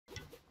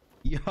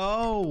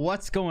Yo,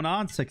 what's going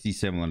on, sexy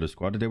Sam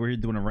Squad? Today we're here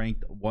doing a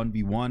ranked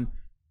 1v1. We're going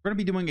to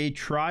be doing a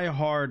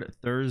Tryhard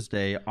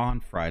Thursday on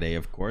Friday,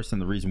 of course.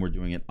 And the reason we're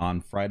doing it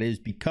on Friday is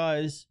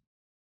because,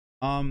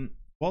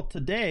 well,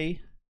 today,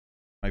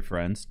 my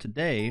friends,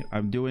 today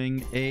I'm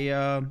doing a,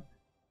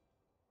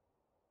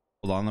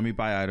 hold on, let me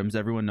buy items.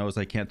 Everyone knows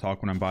I can't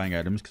talk when I'm buying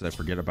items because I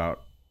forget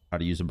about how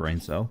to use a brain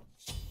cell.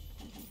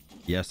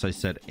 Yes, I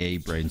said a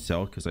brain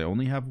cell because I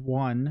only have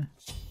one.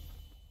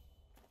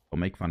 Don't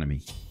make fun of me.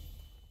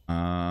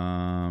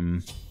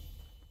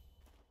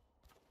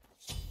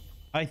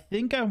 I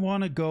think I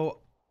want to go.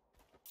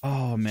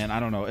 Oh man, I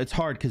don't know. It's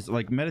hard because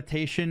like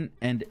meditation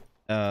and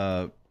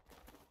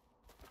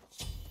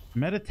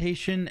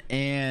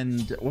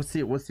what's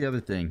the other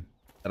thing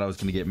that I was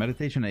gonna get?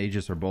 Meditation and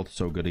Aegis are both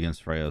so good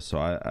against Freya, so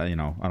I you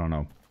know, I don't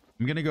know.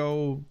 I'm gonna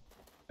go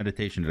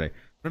meditation today,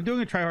 but I'm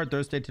doing a Tryhard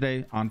Thursday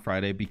today on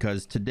Friday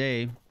because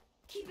today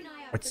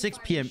at 6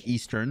 p.m.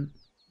 Eastern,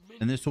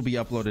 and this will be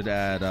uploaded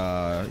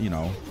at you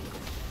know,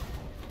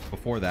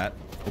 before that,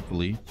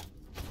 hopefully.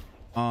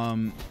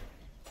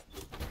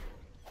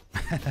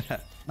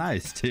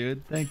 Nice,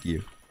 dude, thank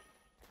you.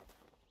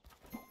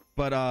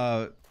 But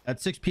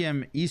at 6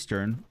 p.m.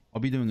 Eastern,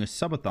 I'll be doing a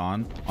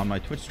subathon on my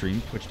Twitch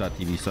stream,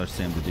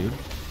 twitch.tv/SamDaDude,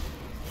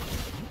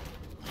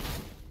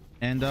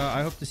 and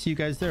I hope to see you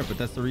guys there. But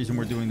that's the reason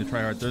we're doing the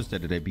Tryhard Thursday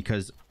today,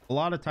 because a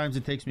lot of times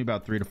it takes me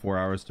about 3 to 4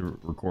 hours to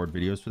record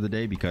videos for the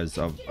day because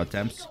of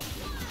attempts.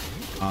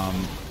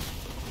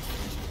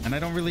 And I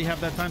don't really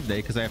have that time today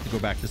because I have to go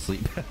back to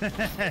sleep.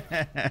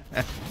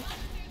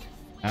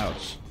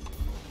 Ouch.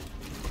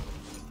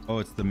 Oh,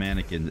 it's the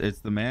mannequins. It's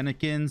the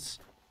mannequins.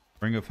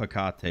 Ring of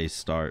Hecate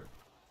start.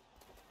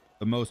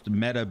 The most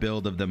meta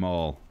build of them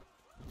all.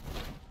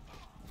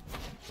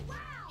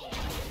 I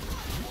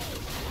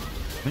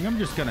think I'm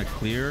just gonna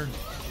clear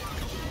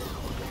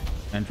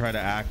and try to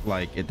act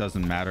like it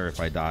doesn't matter if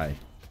I die.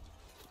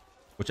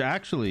 Which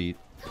actually,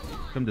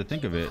 come to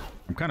think of it,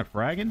 I'm kind of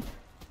fragging.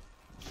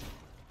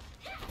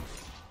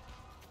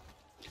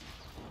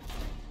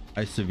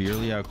 I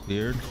severely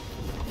outcleared.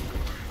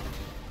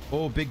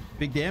 Oh, big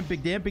damn,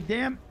 big damn, big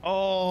damn.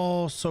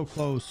 Oh, so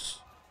close.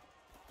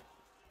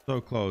 So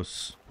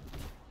close.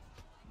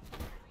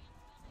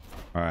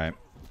 All right.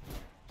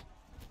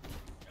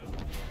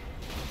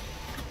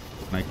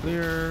 Can I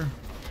clear?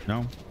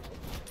 No.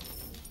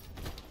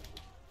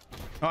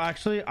 Oh,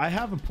 actually, I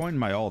have a point in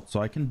my ult,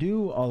 so I can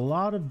do a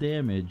lot of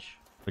damage.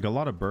 Like a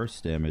lot of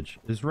burst damage.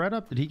 Is red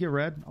up? Did he get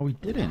red? Oh, he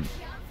didn't.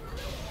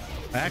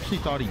 I actually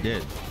thought he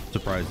did,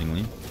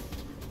 surprisingly.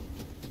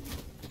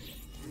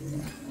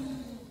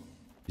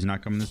 He's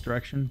not coming this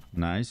direction.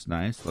 Nice,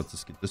 nice. Let's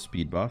just get the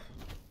speed buff.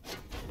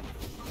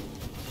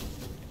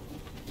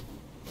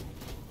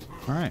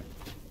 All right.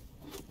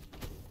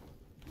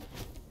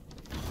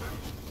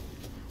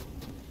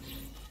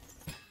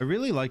 I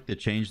really like the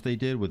change they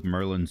did with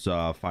Merlin's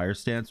fire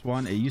stance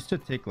one. It used to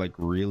tick like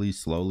really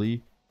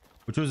slowly,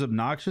 which was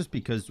obnoxious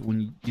because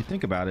when you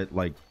think about it,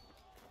 like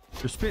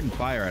you're spitting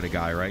fire at a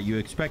guy, right? You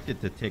expect it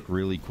to tick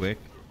really quick.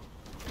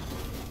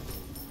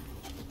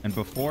 And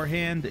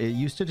beforehand, it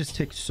used to just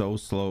tick so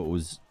slow.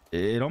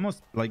 It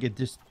almost like it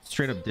just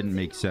straight up didn't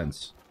make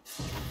sense.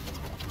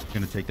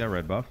 Gonna take that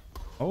red buff.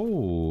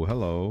 Oh,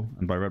 hello.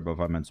 And by red buff,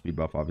 I meant speed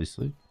buff,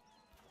 obviously.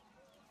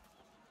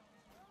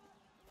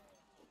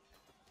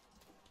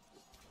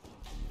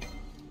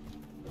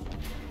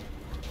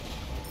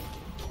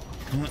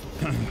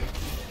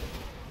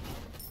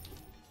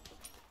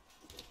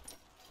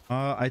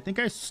 I think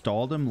I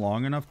stalled him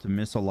long enough to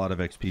miss a lot of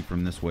XP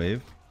from this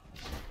wave.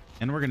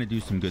 And we're going to do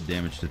some good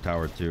damage to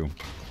tower too.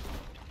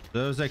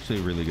 That was actually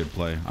a really good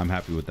play. I'm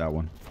happy with that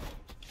one.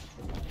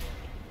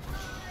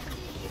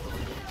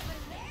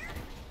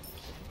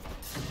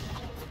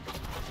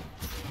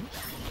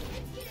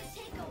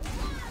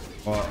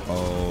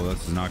 Uh-oh,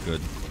 this is not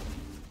good.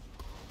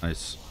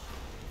 Nice.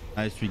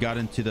 Nice. We got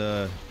into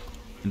the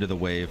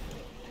wave.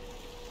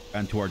 Got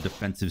into our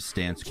defensive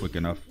stance quick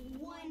enough.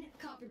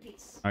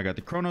 I got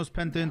the Chronos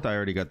Pendant. I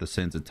already got the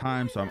Sands of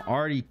Time, so I'm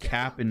already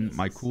capping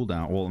my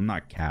cooldown. Well, I'm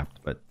not capped,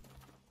 but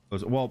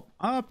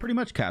pretty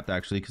much capped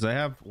actually, because I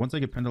have, once I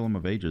get Pendulum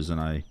of Ages and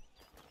I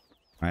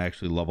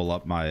actually level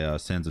up my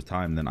Sands of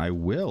Time, then I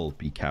will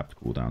be capped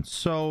cooldown.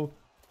 So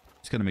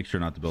just gonna make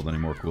sure not to build any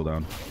more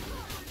cooldown.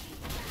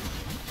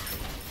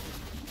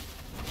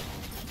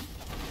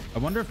 I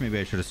wonder if maybe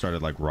I should have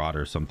started like Rod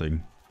or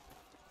something.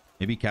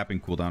 Maybe capping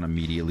cooldown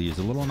immediately is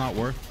a little not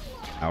worth.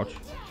 Ouch.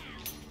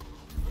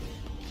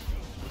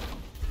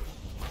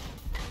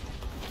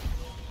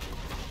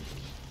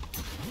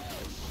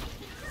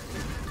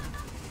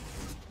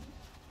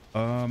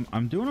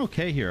 I'm doing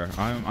okay here.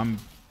 I'm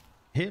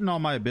hitting all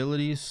my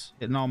abilities,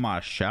 hitting all my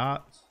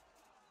shots.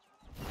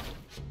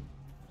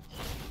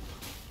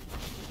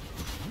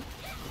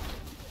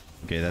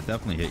 Okay, that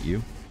definitely hit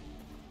you.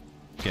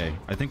 Okay,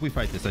 I think we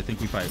fight this. I think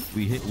we fight.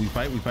 We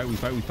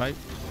fight.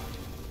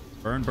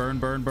 Burn, burn,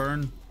 burn,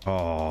 burn.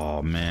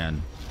 Oh,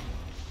 man.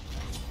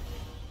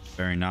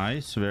 Very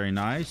nice. Very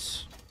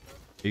nice.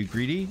 Are you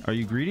greedy? Are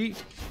you greedy?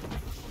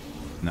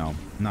 No,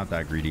 not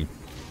that greedy.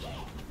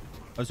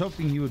 I was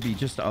hoping he would be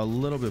just a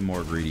little bit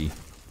more greedy.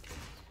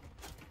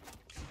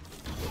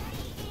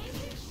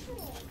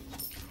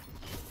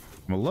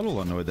 I'm a little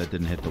annoyed that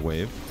didn't hit the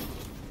wave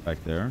back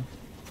there.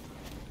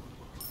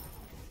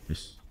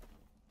 Just,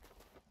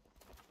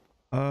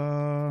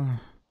 yeah,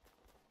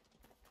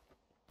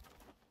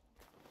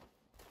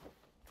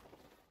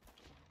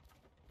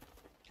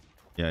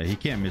 he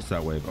can't miss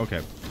that wave.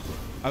 Okay.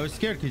 I was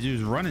scared because he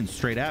was running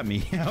straight at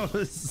me. I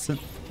was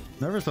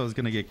nervous I was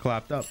going to get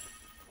clapped up.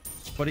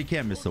 But he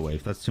can't miss the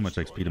wave. That's too much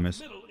XP to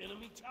miss.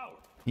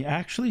 He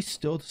actually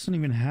still doesn't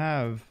even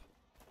have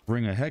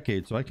Ring of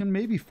Hecate, so I can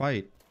maybe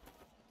fight.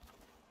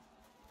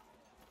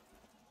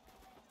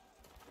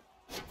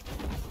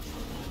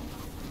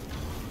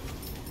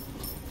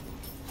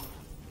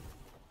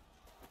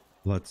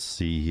 Let's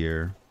see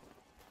here.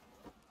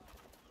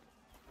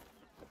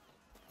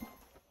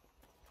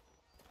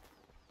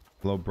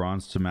 Hello,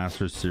 Bronze to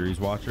Masters series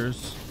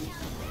watchers.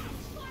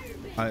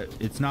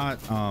 It's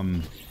not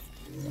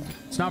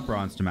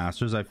Bronze to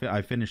Masters.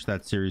 I finished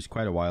that series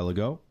quite a while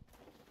ago.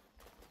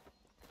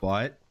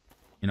 But,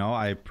 you know,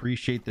 I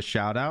appreciate the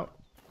shout out.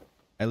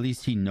 At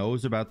least he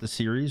knows about the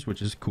series,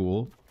 which is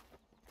cool.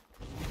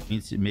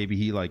 Means maybe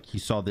he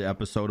saw the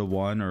episode of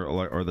one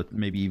or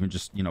maybe even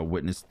just, you know,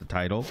 witnessed the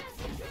title.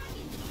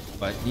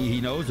 But he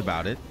knows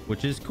about it,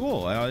 which is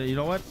cool. You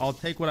know what? I'll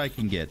take what I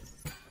can get.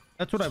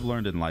 That's what I've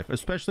learned in life,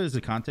 especially as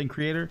a content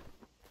creator.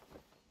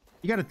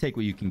 You got to take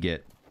what you can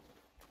get.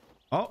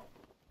 Oh,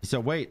 he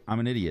said, wait, I'm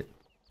an idiot.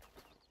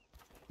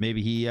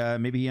 Maybe he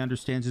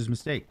understands his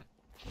mistake.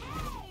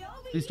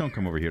 Please don't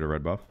come over here to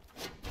red buff.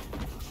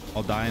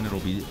 I'll die and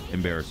it'll be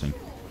embarrassing.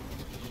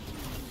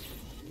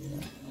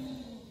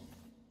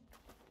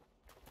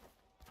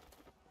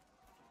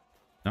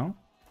 No?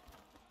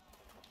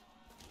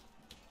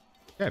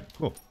 Okay,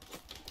 cool.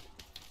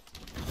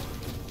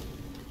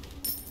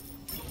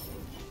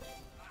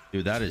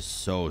 Dude, that is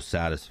so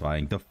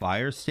satisfying. The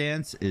fire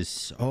stance is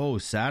so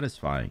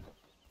satisfying.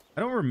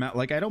 I don't remember,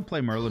 like, I don't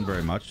play Merlin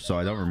very much, so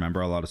I don't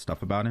remember a lot of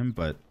stuff about him,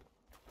 but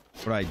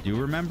what I do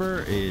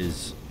remember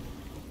is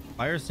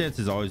fire stance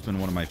has always been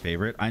one of my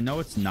favorite. I know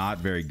it's not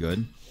very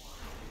good.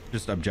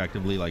 Just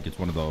objectively, like, it's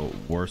one of the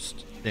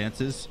worst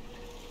stances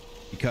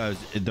because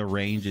the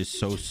range is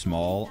so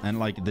small and,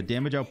 like, the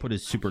damage output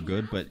is super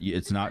good, but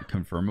it's not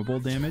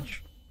confirmable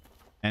damage.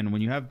 And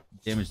when you have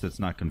damage that's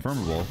not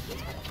confirmable,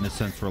 in a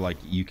sense where, like,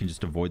 you can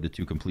just avoid the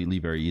two completely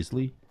very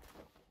easily,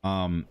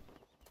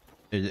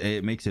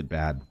 it makes it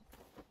bad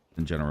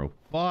in general.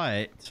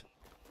 But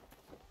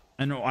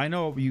I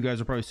know you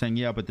guys are probably saying,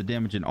 yeah, but the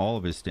damage in all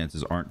of his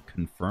stances aren't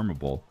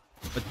confirmable.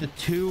 But the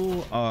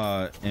two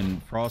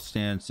in Frost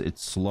stance, it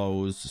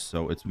slows,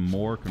 so it's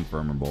more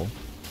confirmable,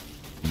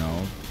 you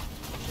know.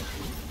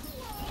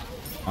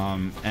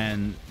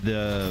 And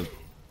the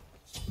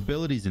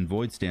abilities in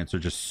Void stance are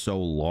just so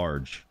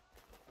large.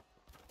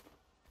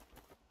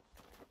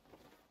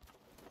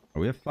 Oh,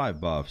 we have 5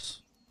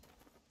 buffs.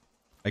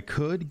 I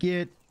could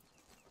get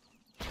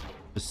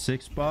the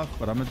 6 buff,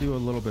 but I'm gonna do a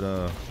little bit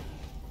of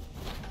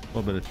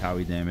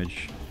Towie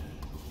damage.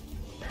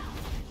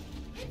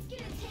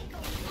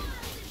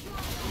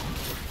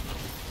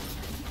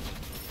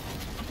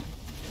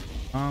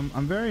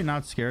 I'm very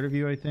not scared of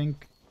you, I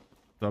think.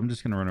 So I'm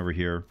just gonna run over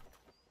here.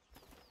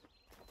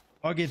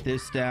 I'll get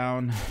this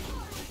down.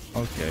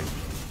 Okay.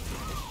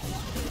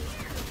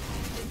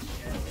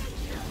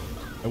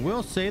 I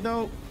will say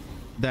though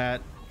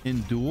that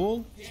in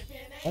Duel,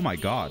 oh my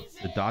god,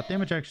 the dot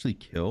damage actually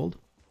killed.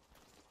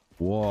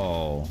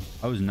 Whoa,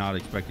 I was not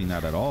expecting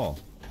that at all.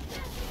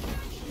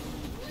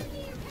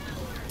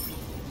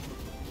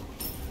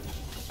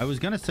 I was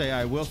gonna say,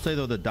 I will say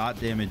though, the dot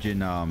damage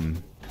in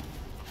I'm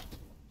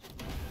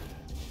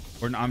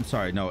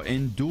sorry, no,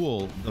 in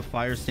Duel the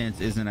fire stance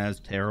isn't as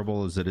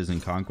terrible as it is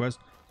in Conquest,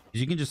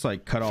 because you can just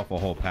like cut off a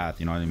whole path,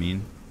 you know what I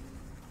mean,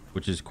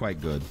 which is quite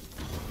good.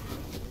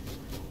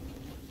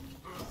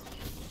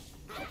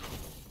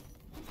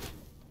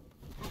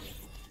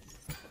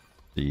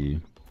 See,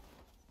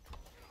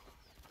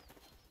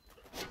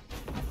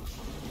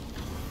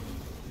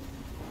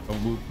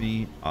 don't whoop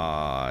me.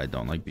 I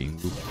don't like being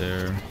whooped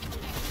there.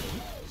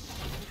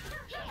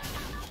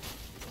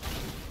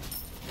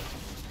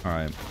 All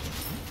right.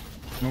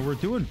 Well, we're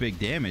doing big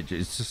damage.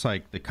 It's just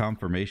like the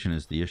confirmation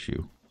is the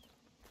issue.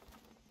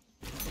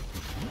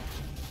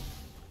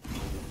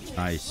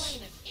 Nice.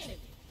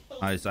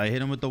 Nice. I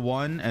hit him with the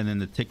 1 and then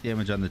the tick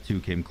damage on the 2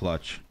 came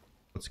clutch.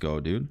 Let's go,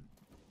 dude.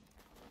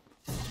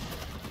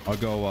 I'll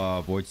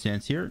go Void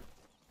Stance here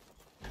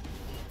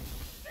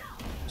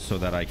so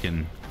that I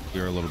can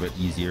clear a little bit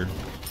easier.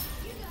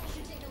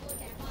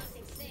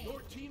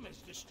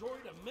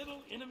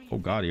 Oh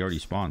god, he already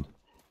spawned.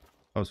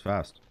 That was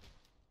fast.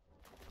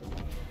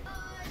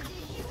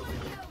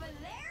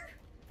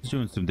 He's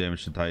doing some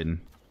damage to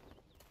Titan.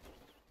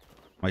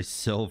 My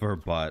silver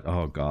butt.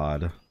 Oh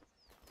god.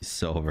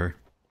 Silver.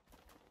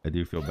 I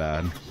do feel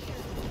bad.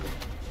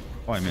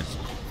 Oh, I missed.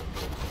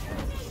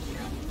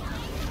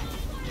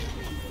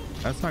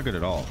 That's not good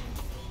at all.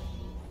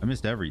 I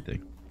missed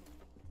everything.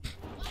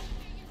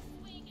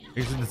 I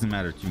guess it doesn't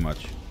matter too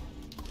much.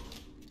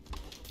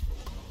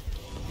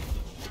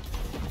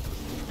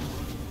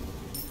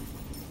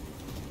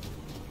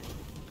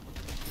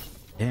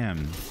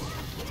 Damn.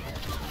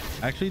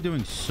 Actually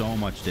doing so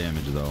much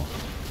damage though.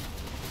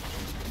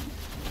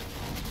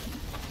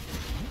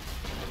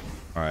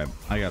 All right,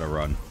 I gotta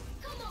run.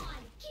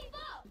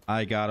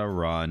 I gotta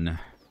run.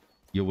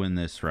 You win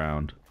this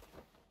round.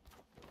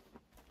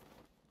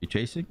 You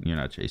chasing? You're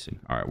not chasing.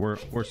 All right,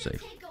 we're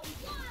safe.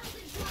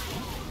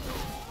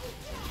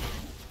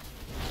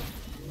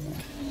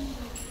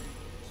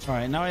 All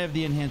right, now I have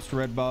the enhanced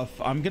red buff.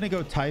 I'm gonna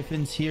go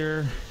Typhons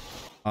here.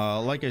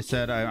 Like I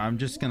said, I'm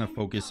just gonna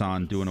focus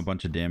on doing a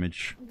bunch of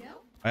damage.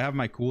 I have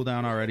my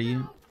cooldown already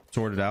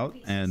sorted out,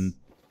 and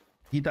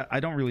I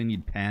don't really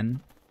need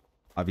pen,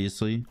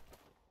 obviously.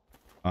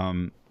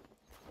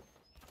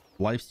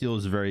 Lifesteal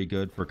is very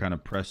good for kind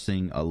of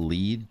pressing a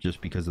lead,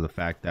 just because of the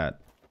fact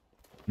that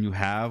when you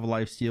have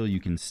lifesteal, you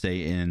can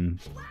stay in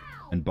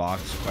and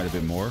box quite a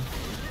bit more.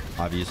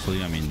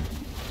 Obviously, I mean,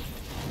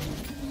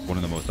 one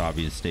of the most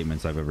obvious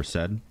statements I've ever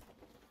said,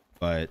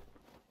 but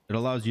it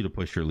allows you to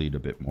push your lead a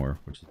bit more,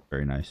 which is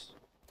very nice,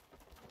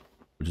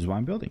 which is why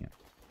I'm building it.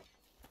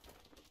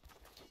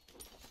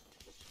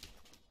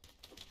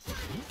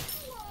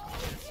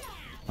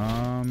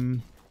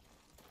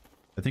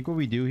 I think what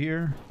we do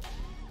here,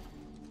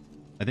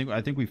 I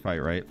think we fight,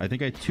 right? I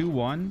think I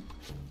 2-1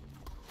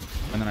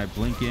 and then I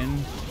blink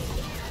in.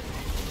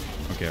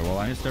 Okay, well,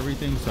 I missed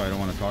everything, so I don't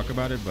want to talk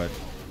about it, but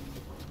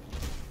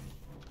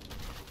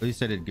at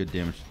least I did good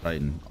damage to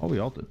Titan. Oh, we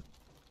ulted.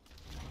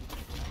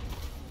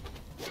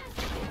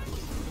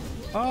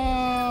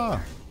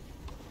 Ah!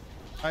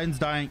 Titan's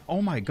dying.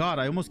 Oh my god,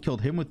 I almost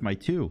killed him with my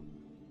 2.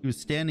 He was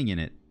standing in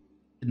it.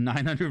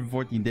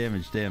 914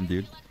 damage. Damn,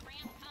 dude.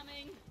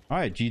 All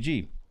right,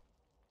 GG.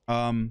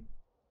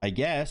 I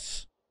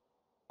guess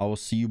I will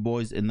see you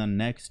boys in the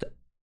next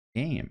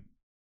game.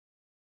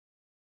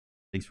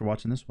 Thanks for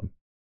watching this one.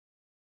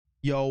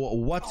 Yo,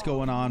 what's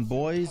going on,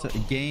 boys?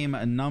 Game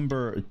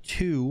number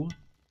 2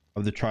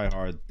 of the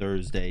Tryhard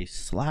Thursday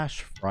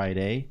 /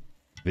 Friday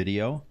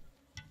video.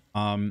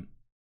 I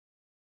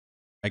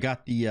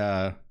got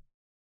the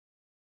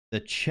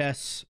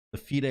chess, the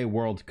FIDE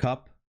World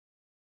Cup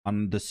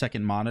on the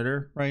second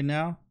monitor right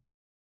now.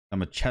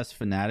 I'm a chess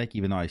fanatic,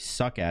 even though I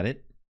suck at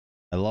it.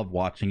 I love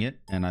watching it,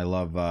 and I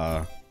love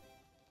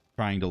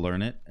trying to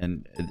learn it,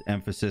 and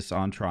emphasis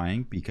on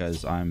trying,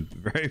 because I'm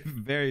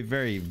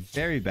very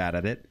bad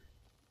at it.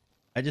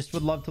 I just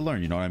would love to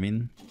learn, you know what I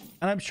mean?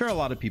 And I'm sure a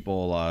lot of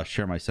people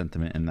share my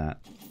sentiment in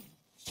that.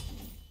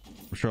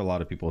 I'm sure a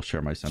lot of people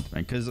share my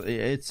sentiment, because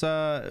it's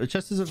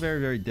chess is a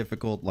very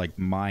difficult, like,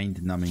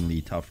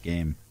 mind-numbingly tough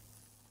game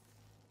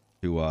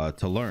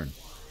to learn.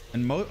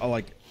 And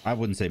like, I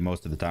wouldn't say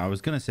most of the time. I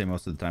was gonna say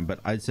most of the time, but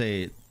I'd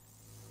say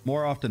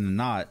more often than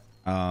not,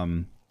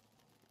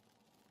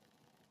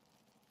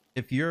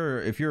 if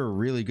you're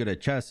really good at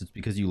chess, it's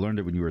because you learned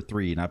it when you were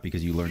 3, not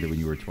because you learned it when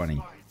you were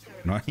 20.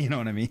 You know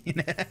what I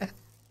mean?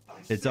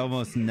 It's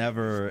almost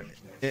never.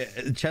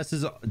 Chess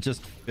is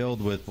just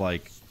filled with,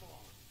 like,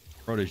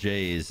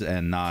 proteges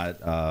and not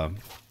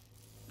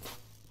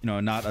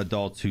not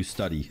adults who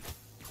study.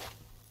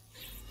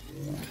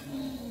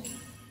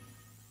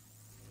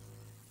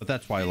 But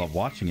that's why I love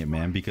watching it,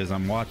 man, because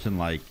I'm watching,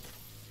 like,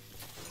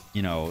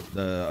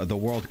 the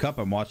World Cup.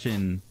 I'm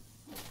watching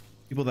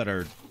people that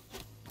are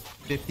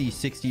 50,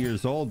 60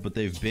 years old, but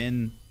they've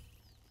been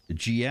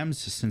GMs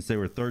since they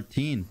were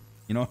 13.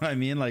 You know what I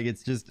mean? Like,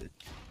 it's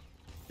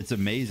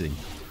amazing.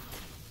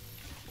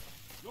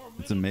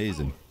 It's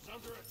amazing.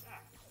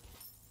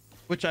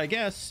 Which I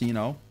guess,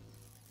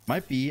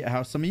 might be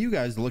how some of you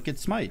guys look at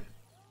Smite.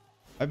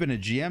 I've been a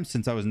GM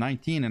since I was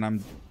 19, and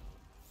I'm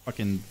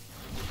fucking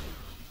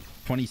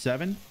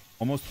 27,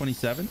 almost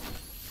 27.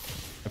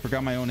 I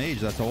forgot my own age.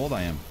 That's how old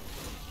I am.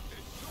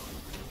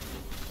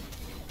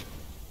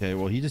 Okay,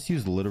 well, he just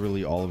used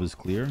literally all of his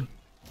clear,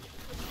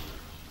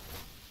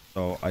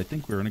 so I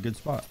think we're in a good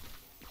spot.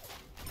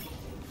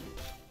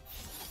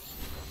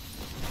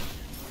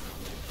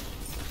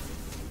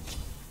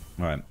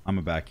 All right,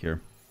 I'm back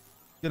here.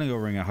 Gonna go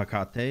ring a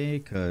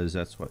Hakate, because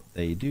that's what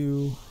they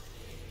do.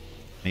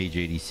 Mage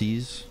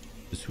ADCs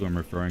is who I'm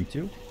referring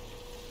to.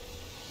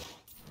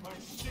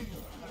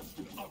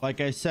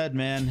 Like I said,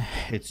 man,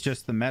 it's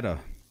just the meta.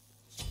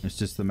 It's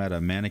just the meta.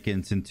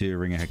 Mannequins into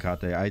ring a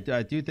Hakate.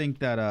 I do think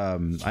that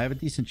I have a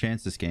decent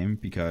chance this game,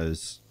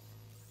 because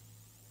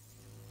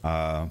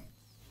well,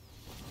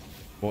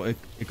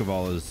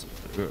 Ichabal is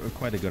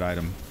quite a good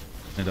item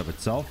in and of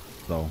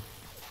itself, so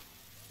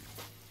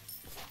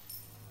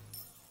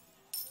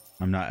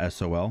I'm not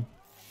SOL.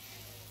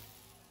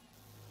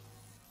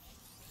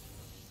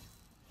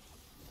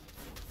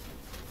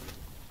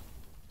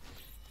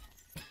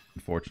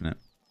 Unfortunate.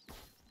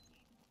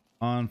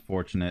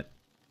 Unfortunate.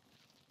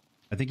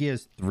 I think he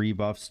has 3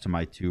 buffs to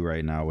my 2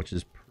 right now, which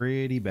is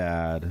pretty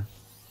bad.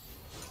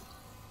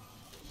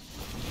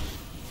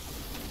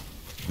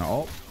 Now,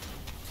 ult.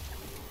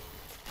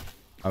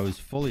 I was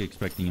fully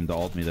expecting him to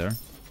ult me there,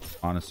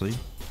 honestly.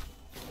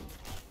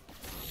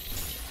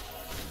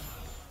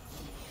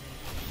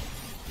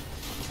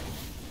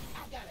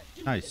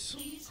 Nice.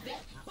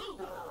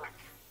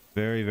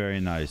 Very, very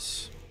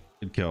nice.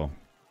 Good kill.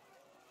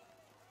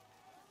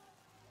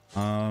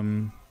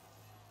 Didn't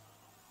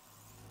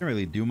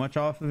really do much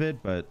off of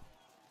it, but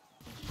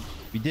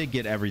we did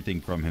get everything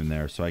from him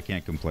there, so I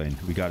can't complain.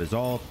 We got his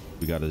ult,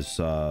 we got his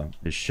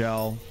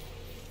shell,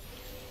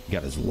 we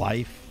got his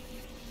life.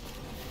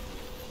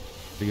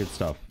 Pretty good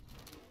stuff.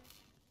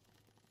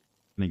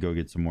 Let me go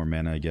get some more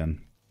mana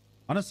again.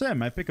 Honestly, I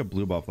might pick a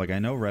blue buff. Like, I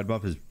know red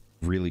buff is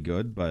really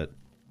good, but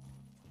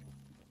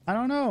I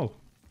don't know.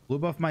 Blue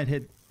buff might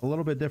hit a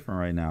little bit different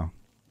right now.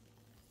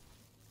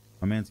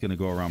 My man's gonna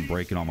go around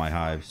breaking all my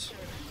hives.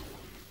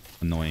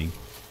 Annoying.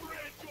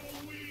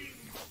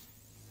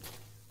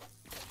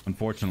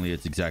 Unfortunately,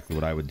 it's exactly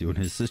what I would do in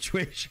his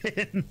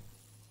situation.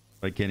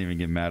 I can't even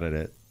get mad at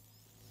it.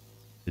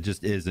 It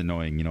just is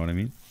annoying, you know what I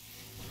mean?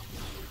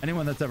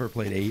 Anyone that's ever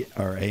played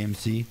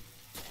AMC,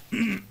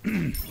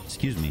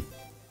 excuse me.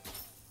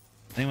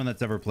 Anyone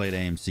that's ever played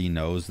AMC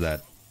knows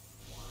that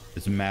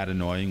it's mad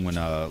annoying when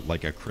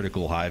like a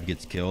critical hive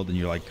gets killed and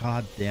you're like,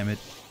 God damn it,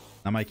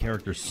 now my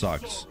character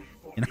sucks.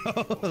 You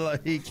know,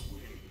 like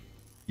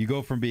you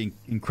go from being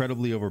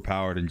incredibly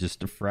overpowered and just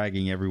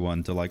fragging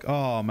everyone to like,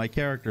 oh, my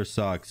character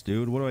sucks,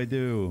 dude. What do I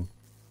do?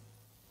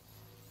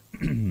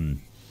 All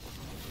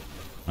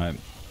right.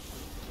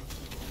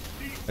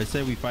 I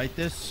say we fight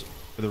this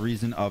for the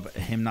reason of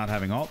him not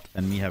having ult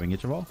and me having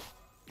itch of all.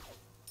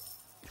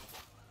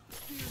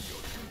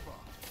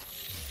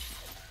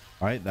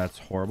 All right, that's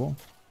horrible.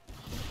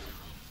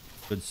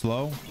 Good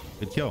slow,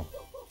 good kill.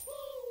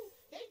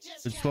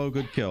 Good slow,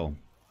 good kill.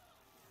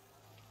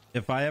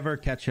 If I ever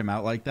catch him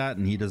out like that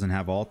and he doesn't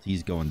have ult,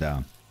 he's going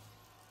down.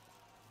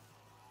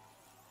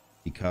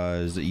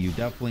 Because you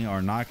definitely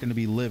are not going to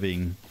be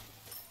living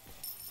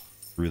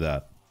through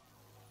that.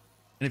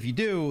 And if you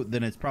do,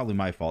 then it's probably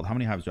my fault. How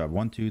many hives do I have?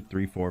 1, 2,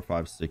 3, 4,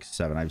 5, 6,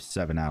 7. I have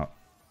 7 out.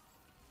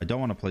 I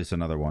don't want to place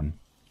another one.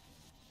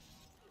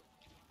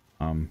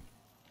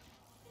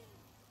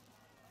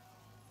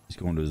 He's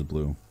going to his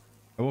blue.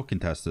 I will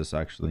contest this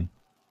actually.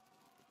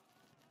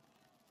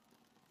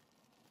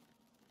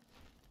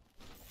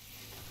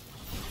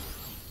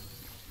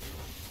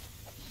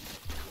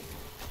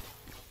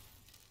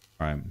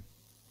 All right,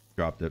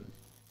 dropped it.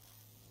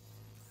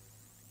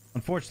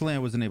 Unfortunately, I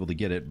wasn't able to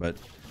get it, but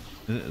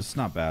it's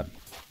not bad.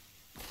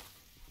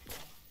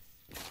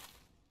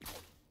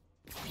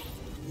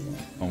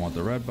 Don't want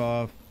the red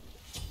buff.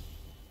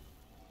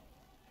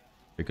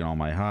 Picking all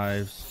my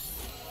hives.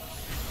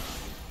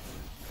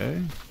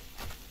 Okay.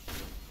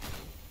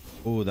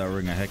 Oh, that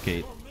ring of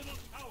Hecate.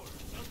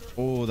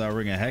 Oh, that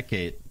ring of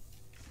Hecate.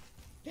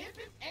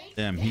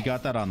 Damn, he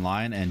got that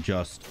online and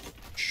just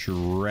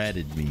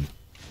shredded me.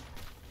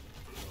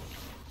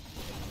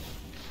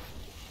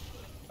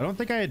 I don't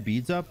think I had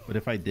beads up, but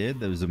if I did,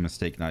 there was a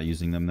mistake not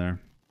using them there.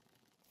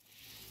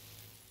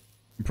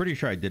 I'm pretty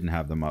sure I didn't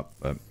have them up,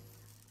 but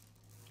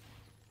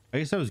I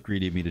guess that was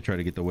greedy of me to try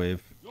to get the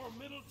wave. Your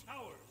middle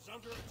tower is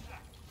under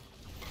attack.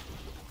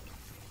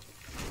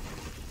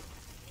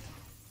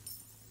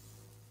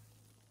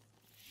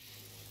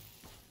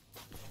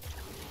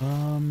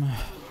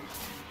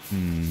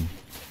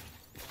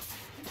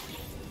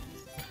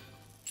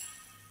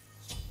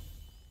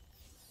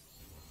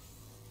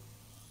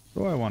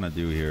 What do I want to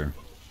do here?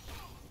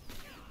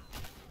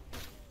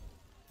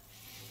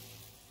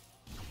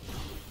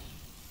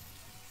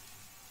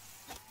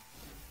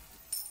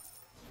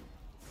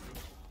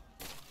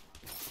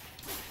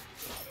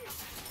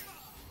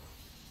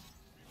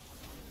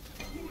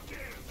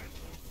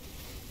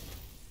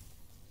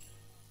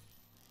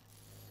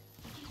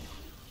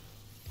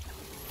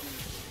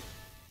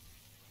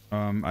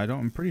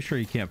 I'm pretty sure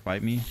you can't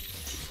fight me.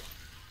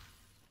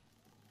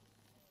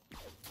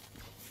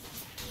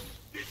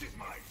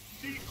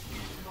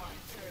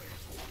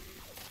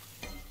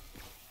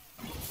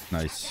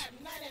 Nice.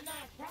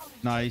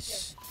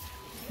 Nice.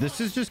 This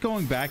is just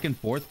going back and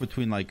forth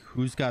between like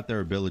who's got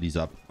their abilities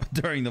up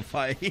during the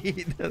fight.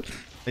 Like,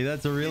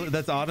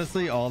 that's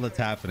honestly all that's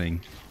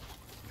happening.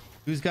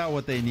 Who's got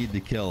what they need to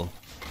kill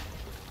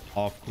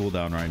off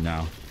cooldown right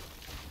now?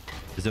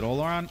 Is it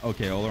Oleron?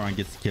 Okay, Oleron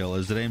gets the kill.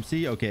 Is it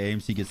AMC? Okay,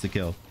 AMC gets the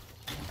kill.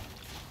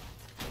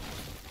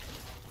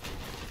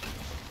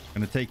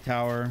 Gonna take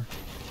tower,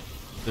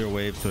 clear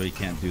wave so he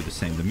can't do the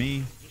same to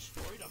me.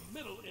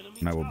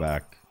 And I will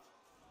back.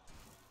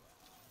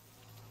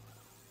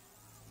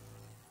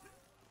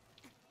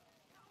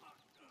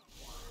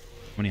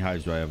 How many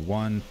hives do I have?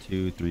 1,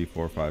 2, 3,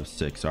 4, 5,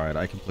 6. All right,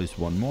 I can place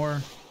one more.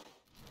 I'm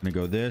gonna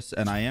go this,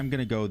 and I am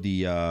gonna go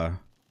the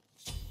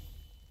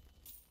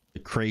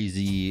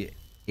crazy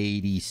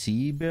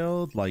ADC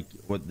build, like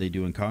what they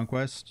do in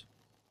Conquest.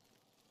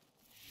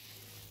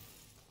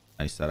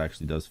 Nice, that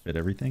actually does fit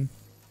everything.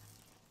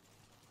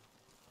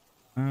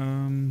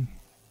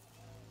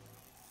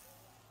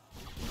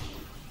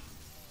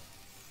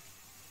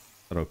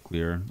 That'll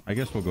clear. I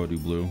guess we'll go do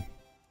blue.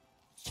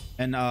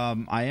 And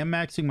I am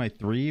maxing my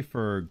 3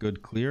 for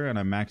good clear, and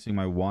I'm maxing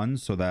my 1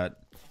 so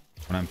that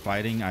when I'm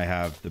fighting, I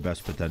have the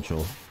best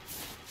potential.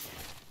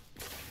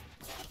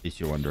 In case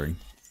you're wondering.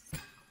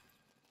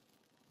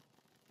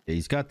 Yeah,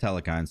 he's got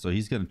Telekine, so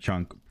he's gonna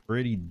chunk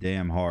pretty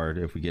damn hard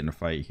if we get in a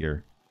fight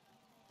here.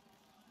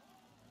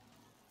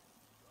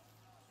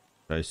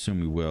 I assume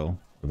we will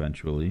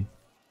eventually.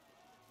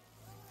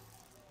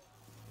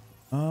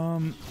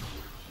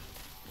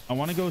 I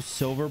want to go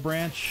Silver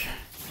Branch.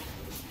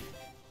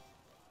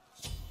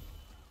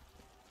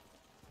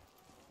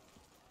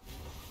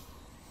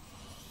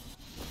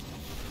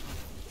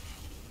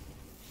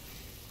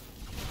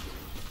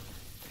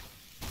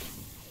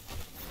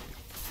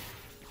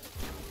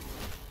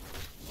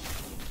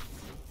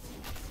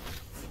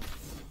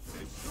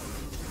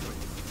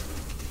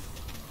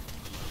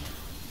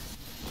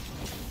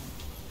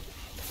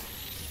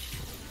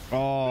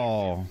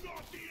 Oh,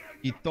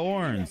 he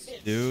thorns,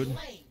 dude.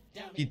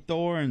 He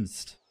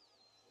thorns.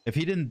 If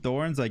he didn't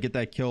thorns, I get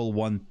that kill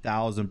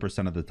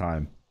 1000% of the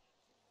time.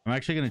 I'm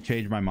actually going to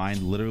change my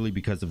mind literally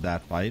because of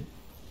that fight.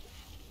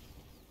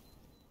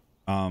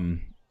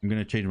 I'm going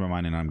to change my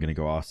mind and I'm going to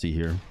go Aussie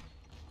here.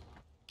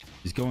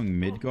 He's going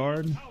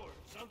Midgard.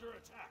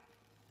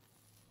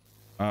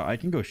 I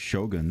can go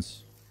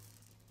Shoguns.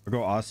 I'll go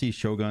Aussie,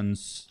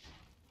 Shoguns.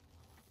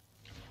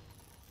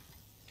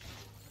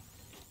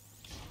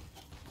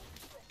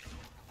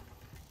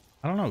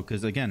 I don't know,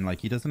 because again,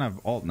 like, he doesn't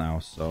have ult now,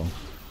 so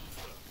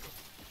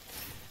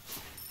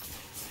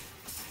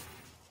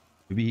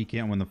maybe he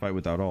can't win the fight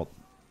without ult.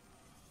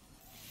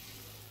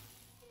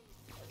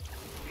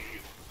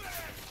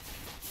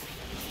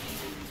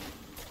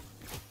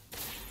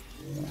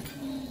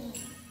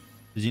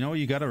 Because you know what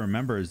you got to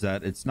remember is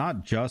that it's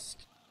not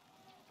just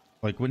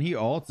like when he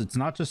ults, it's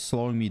not just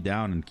slowing me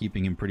down and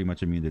keeping him pretty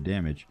much immune to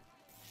damage.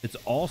 It's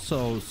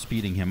also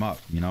speeding him up,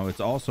 you know, it's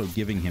also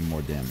giving him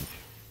more damage.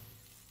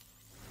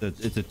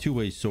 It's a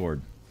two-way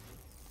sword.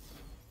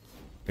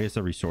 I guess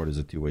every sword is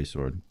a two-way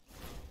sword.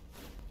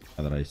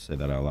 Now that I say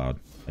that out loud,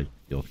 I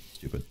feel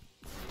stupid.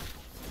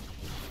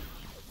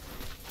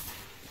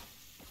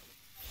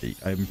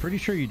 I'm pretty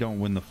sure you don't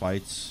win the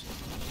fights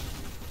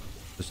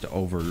just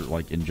over,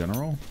 like, in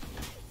general.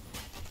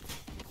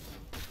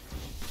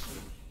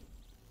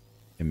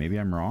 Okay, maybe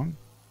I'm wrong,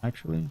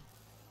 actually.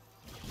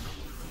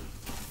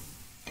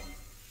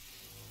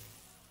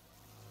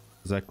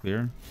 Is that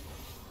clear?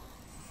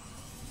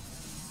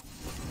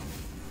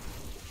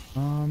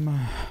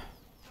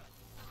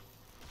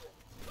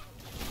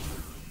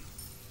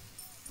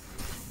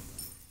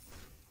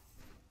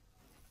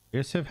 I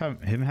guess him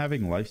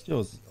having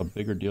lifesteal is a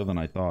bigger deal than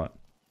I thought.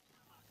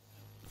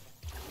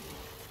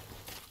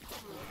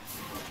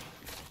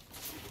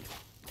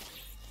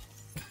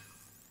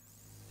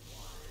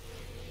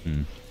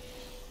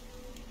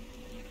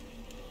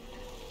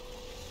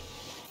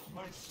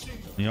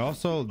 He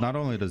also, not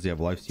only does he have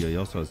lifesteal, he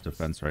also has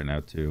defense right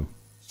now too.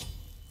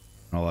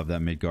 I'll have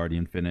that mid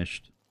guardian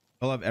finished.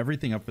 I'll have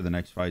everything up for the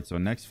next fight. So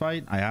next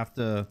fight, I have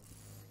to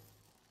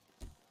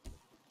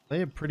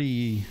play it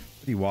pretty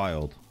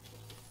wild,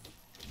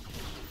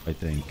 I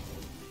think.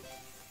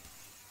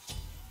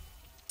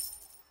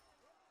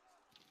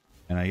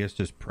 And I guess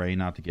just pray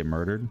not to get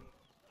murdered.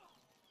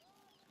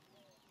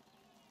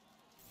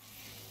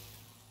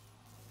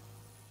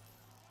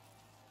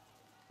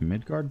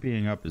 Midgard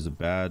being up is a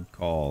bad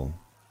call.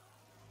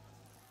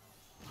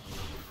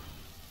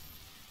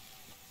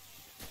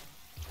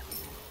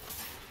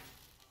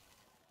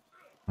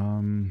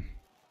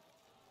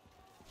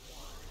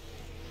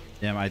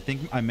 Damn, I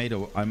think I might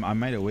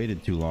have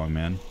waited too long,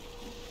 man.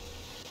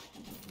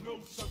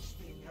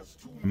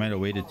 I might have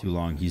waited too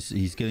long.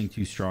 He's getting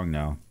too strong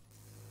now.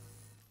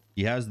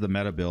 He has the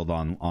meta build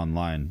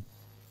online,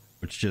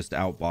 which just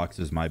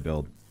outboxes my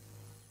build.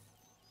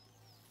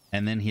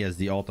 And then he has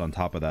the ult on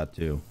top of that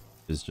too.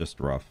 It's just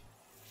rough.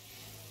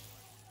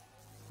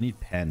 I need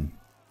pen.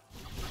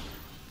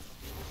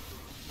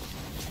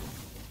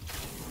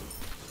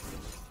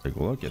 Like,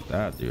 look at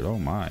that, dude. Oh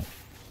my.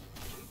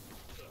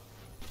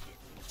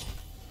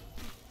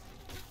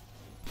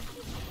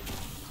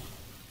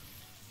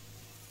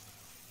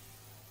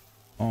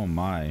 Oh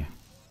my.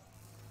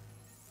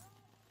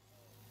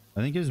 I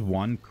think his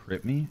one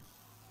crit me.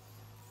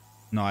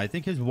 No, I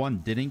think his one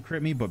didn't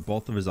crit me, but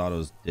both of his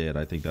autos did.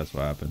 I think that's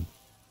what happened.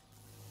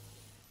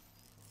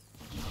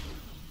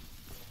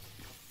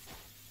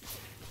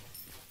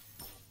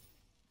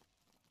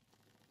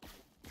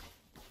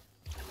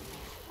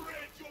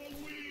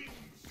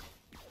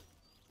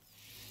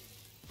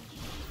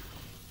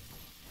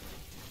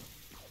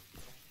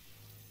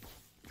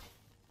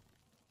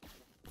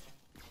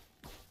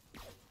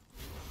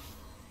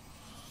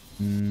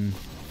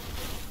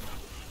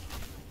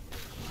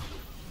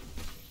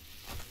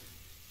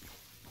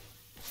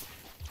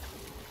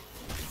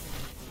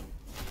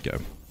 Okay,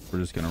 we're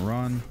just gonna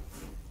run.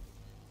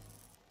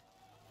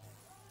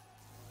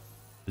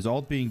 His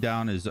ult being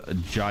down is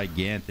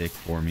gigantic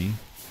for me,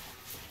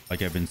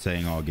 like I've been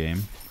saying all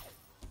game.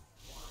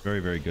 Very,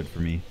 very good for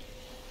me.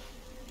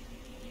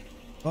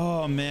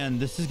 Oh man,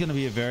 this is gonna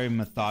be a very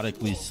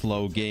methodically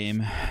slow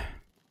game.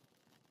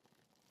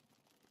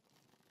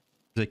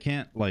 I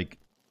can't like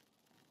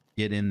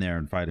get in there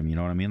and fight him, you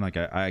know what I mean? Like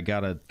I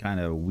gotta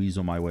kind of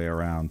weasel my way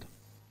around.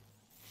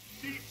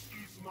 This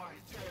is my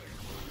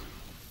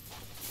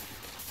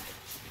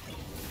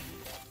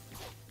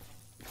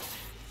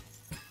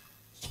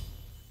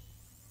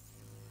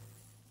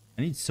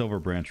I need Silver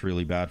Branch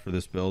really bad for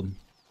this build.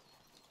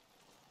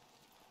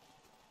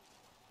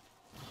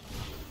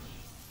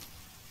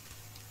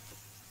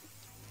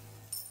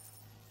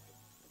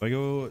 If I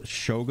go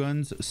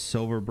Shoguns,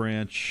 Silver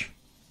Branch,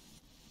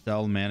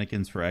 sell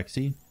mannequins for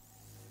Xe.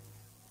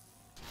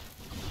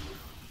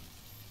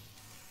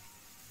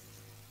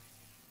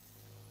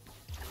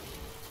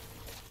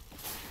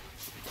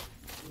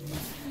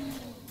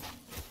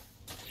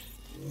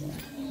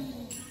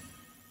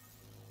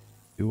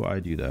 Do I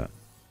do that?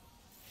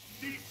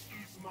 This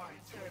is my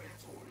territory.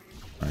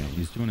 All right,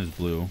 he's doing his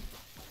blue.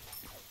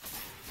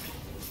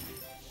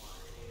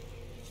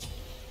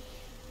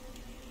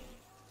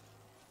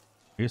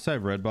 I guess I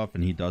have red buff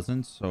and he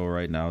doesn't, so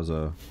right now is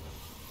a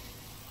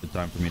good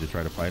time for me to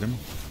try to fight him.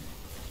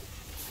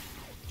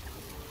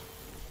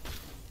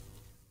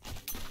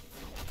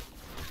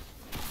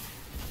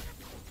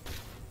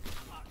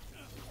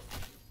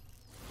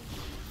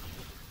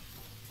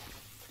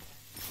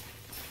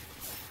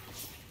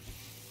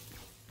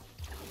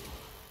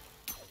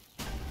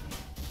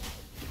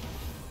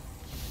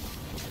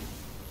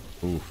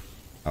 Oof.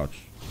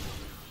 Ouch.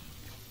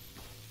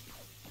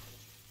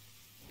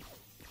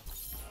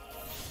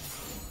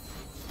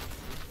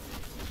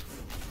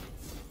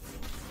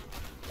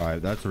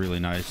 Alright, that's really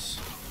nice.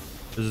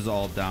 This is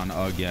all down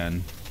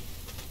again.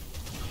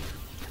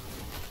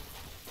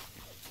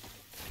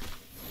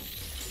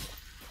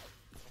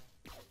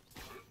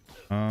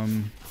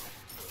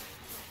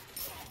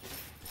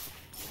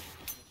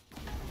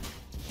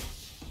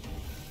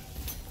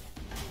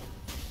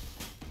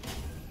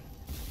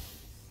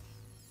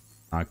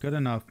 Not good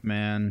enough,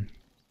 man.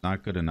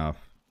 Not good enough.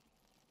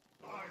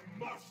 I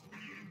must be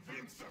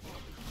invincible.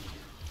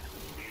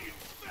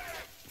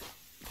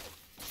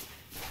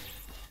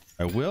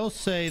 I will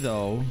say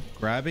though,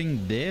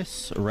 grabbing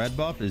this red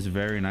buff is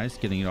very nice,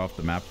 getting it off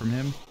the map from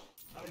him.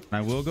 And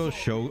I will go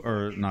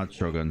not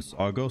Shoguns.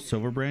 I'll go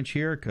Silver Branch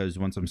here because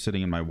once I'm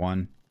sitting in my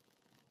one,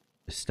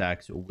 the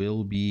stacks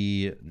will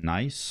be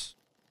nice.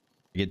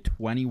 I get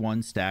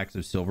 21 stacks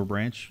of Silver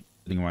Branch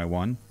sitting in my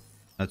one.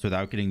 That's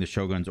without getting the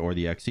Shoguns or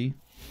the Xe.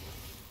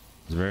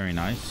 It's very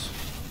nice.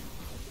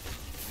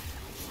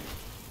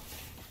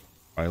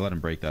 I let him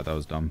break that. That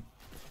was dumb.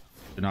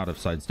 Should not have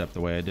sidestepped the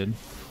way I did.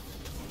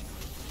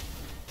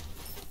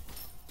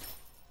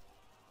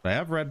 But I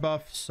have red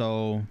buff,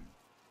 so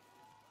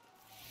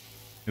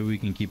maybe we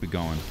can keep it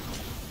going.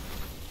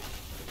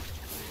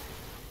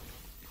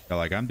 Yeah,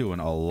 like I'm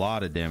doing a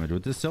lot of damage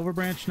with this Silver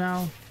Branch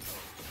now.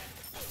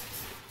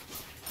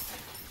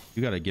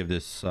 You gotta give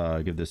this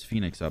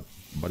Phoenix up,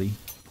 buddy.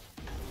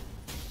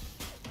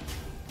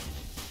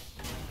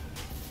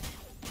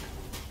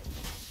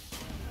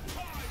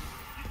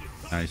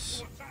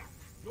 Nice.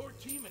 Your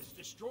team has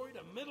destroyed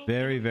a middle.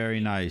 Very, very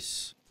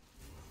nice.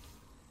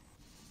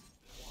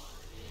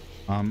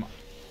 I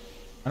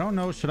don't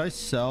know. Should I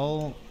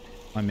sell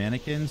my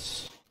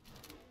mannequins?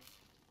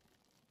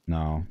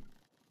 No.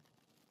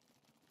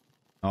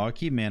 I'll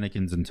keep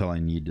mannequins until I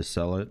need to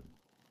sell it.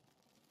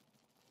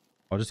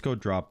 I'll just go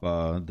drop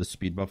the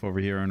speed buff over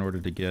here in order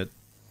to get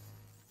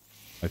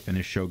my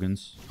finished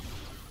Shoguns.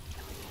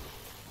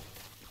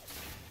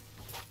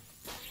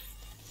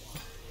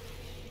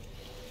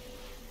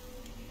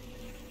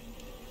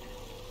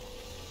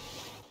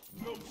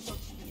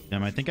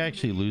 Damn, I think I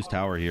actually lose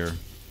tower here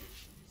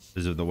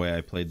because of the way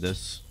I played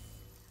this.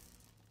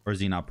 Or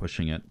is he not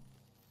pushing it?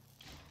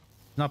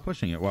 He's not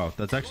pushing it. Wow,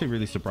 that's actually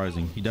really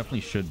surprising. He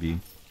definitely should be.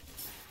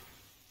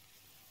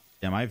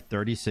 Damn, I have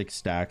 36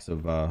 stacks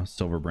of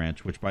Silver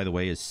Branch, which by the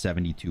way is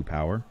 72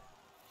 power.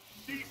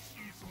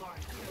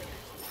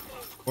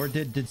 Or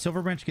did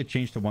Silver Branch get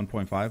changed to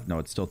 1.5? No,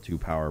 it's still 2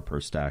 power per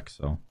stack,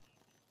 so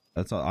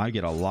that's I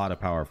get a lot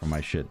of power from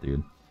my shit,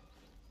 dude.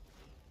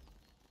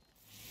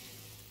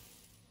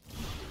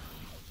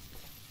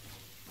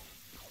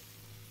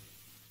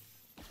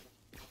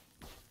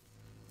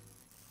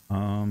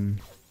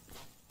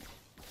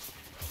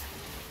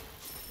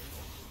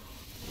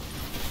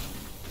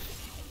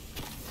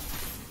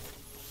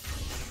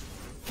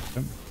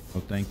 Oh,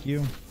 thank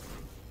you.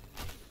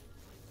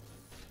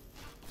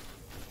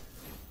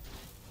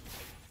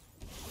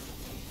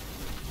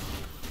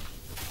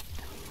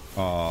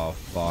 Oh,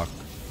 fuck.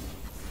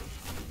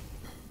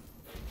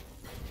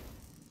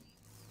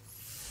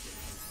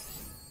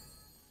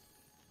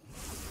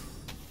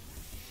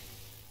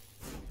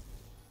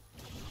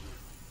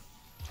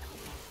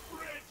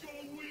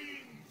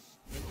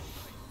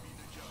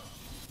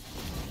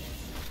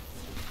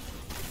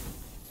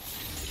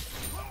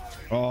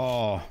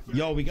 Oh,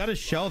 yo, we got his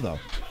shell though.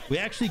 We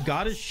actually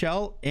got his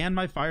shell and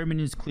my fire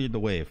minions cleared the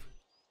wave.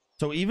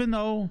 So even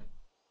though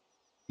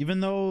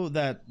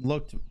that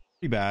looked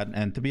pretty bad,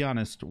 and to be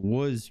honest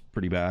was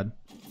pretty bad,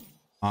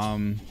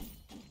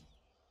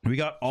 we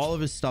got all of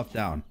his stuff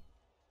down.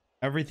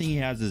 Everything he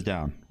has is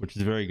down, which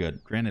is very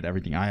good. Granted,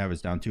 everything I have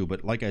is down too,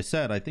 but like I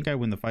said, I think I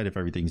win the fight if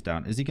everything's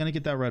down. Is he gonna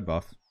get that red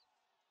buff?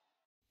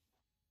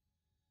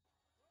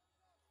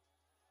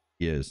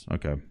 He is.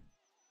 Okay.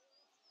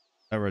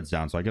 That red's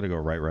down, so I gotta go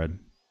right red.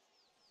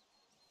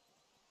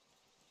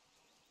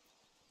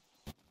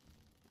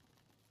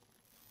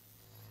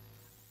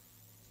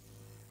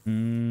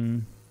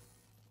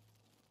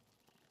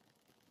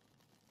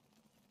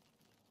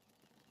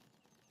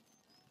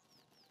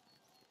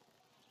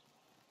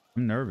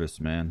 I'm nervous,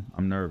 man.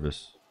 I'm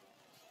nervous.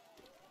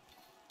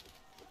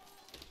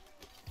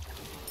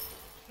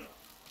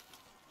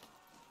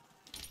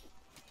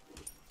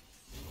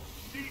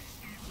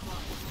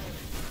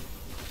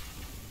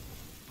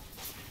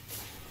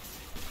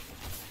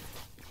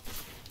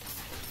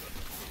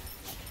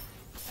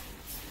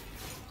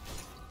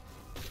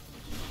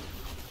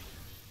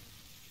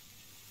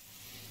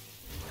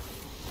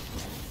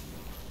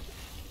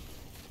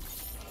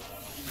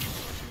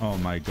 Oh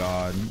my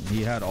god.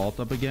 He had ult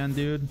up again,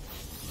 dude.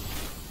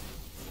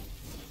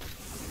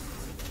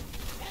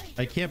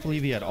 I can't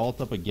believe he had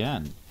ult up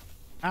again.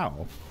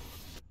 How?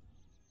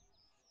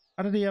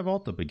 How did he have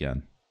ult up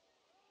again?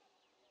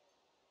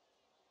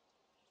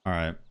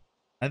 Alright.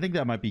 I think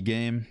that might be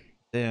game.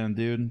 Damn,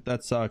 dude.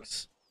 That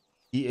sucks.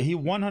 He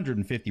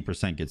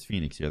 150% gets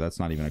Phoenix here. That's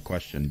not even a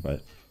question,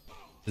 but...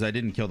 Because I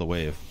didn't kill the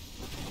wave.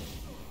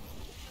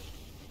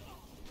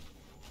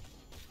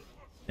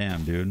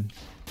 Damn, dude.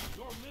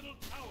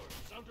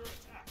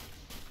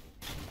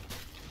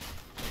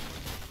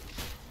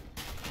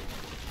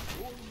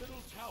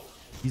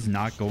 He's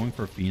not going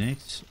for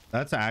Phoenix.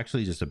 That's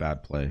actually just a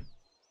bad play.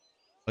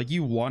 Like,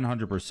 you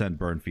 100%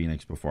 burn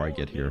Phoenix before I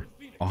get here.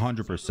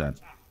 100%.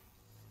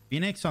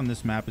 Phoenix on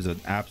this map is an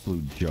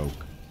absolute joke.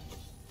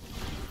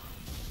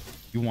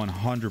 You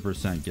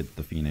 100% get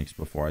the Phoenix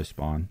before I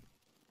spawn.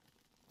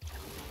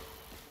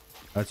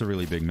 That's a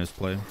really big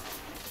misplay.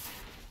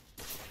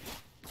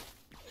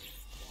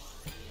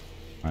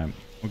 Alright,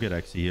 we'll get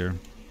Xe here.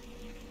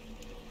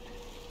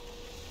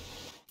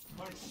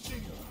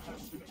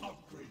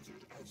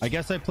 I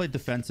guess I played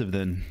defensive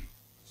then.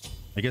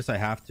 I guess I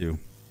have to.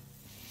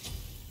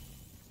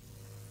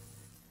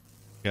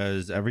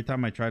 Because every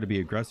time I try to be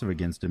aggressive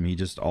against him, he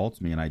just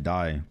ults me and I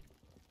die.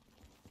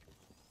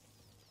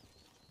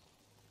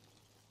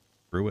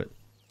 Screw it.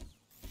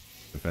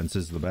 Defense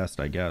is the best,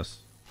 I guess.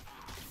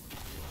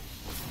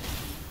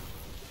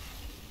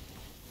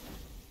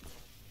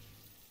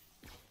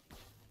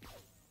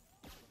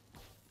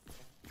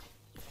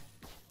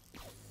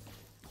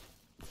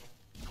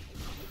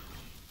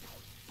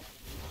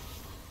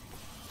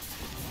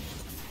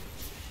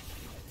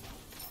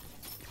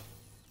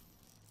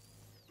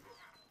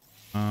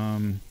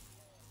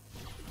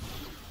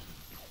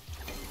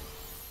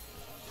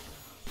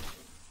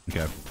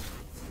 Okay.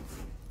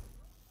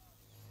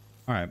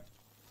 All right.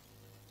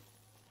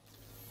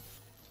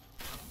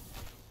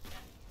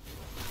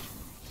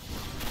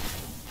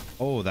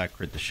 Oh, that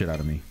crit the shit out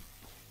of me.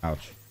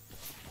 Ouch.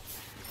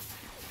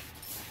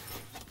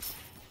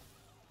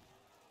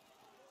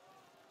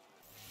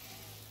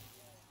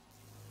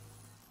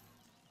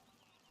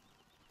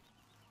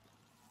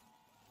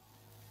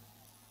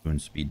 Doing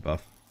speed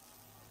buff.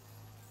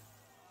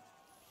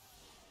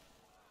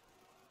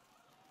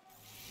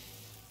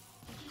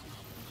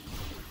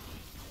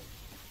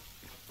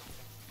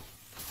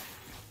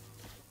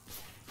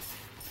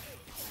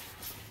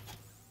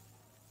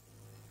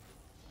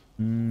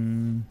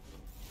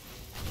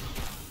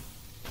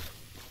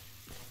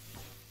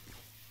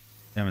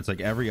 Damn, it's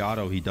like every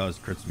auto he does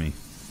crits me.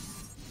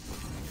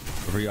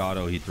 Every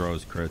auto he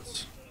throws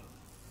crits.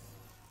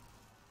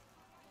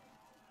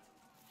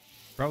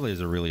 Probably has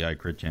a really high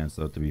crit chance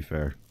though, to be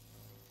fair.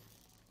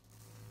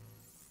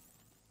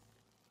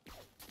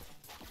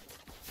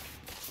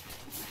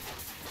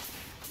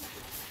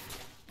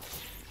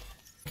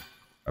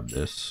 Grab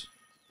this.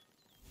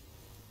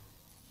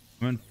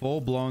 I'm in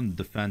full-blown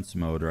defense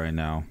mode right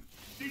now.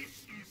 This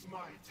is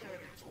my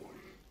territory.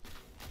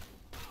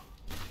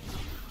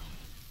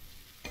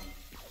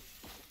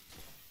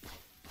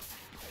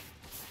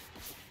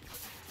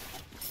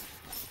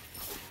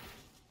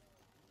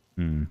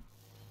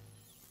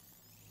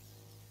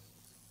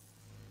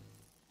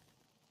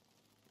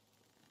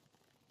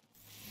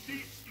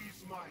 This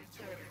is my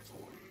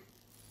territory.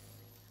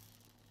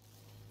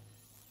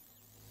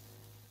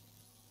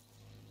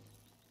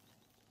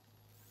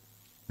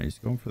 He's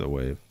going for the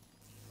wave.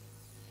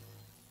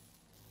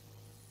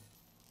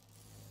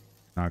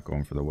 Not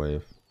going for the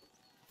wave.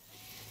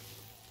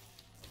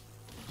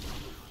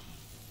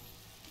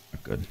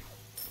 Not good.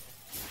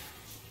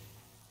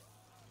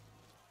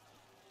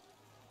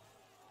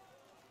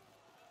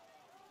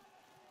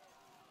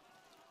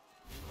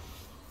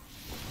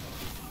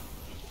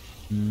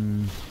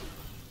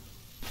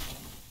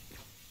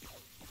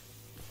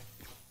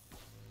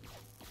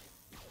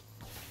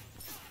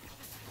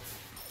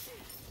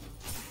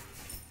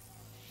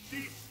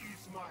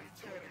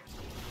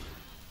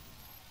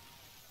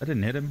 I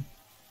didn't hit him.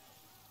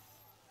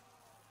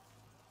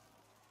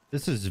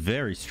 This is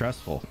very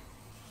stressful.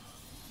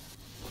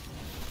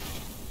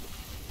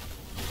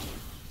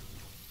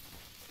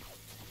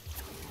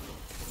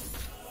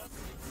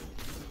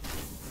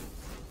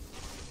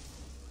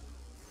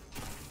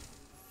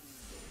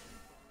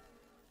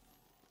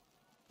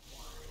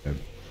 Okay.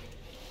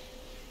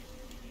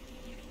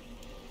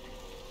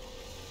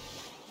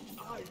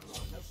 I run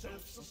a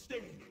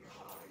self-sustaining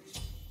high.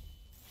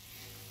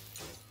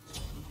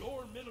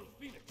 Your middle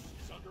Phoenix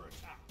is under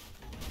attack.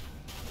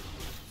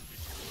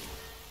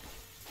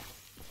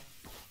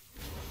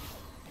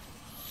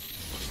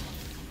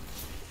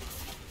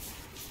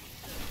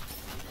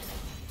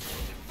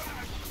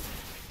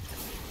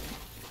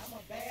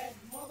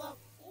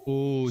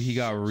 Oh, he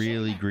got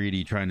really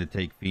greedy trying to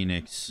take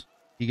Phoenix.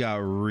 He got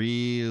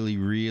really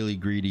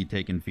greedy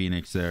taking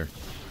Phoenix there.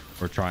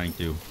 Or trying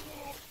to.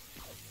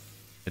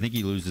 I think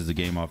he loses the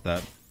game off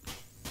that.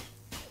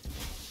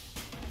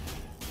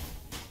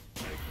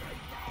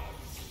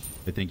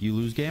 I think you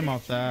lose game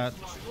off that.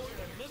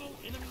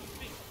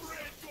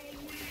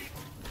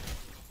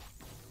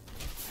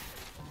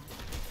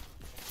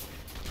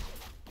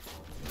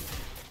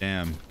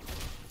 Damn.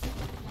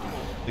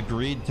 The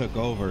greed took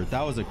over.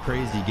 That was a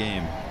crazy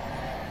game.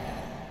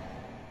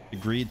 The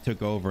greed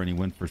took over and he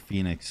went for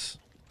Phoenix.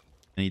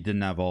 And he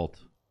didn't have ult.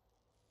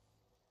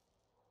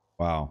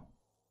 Wow.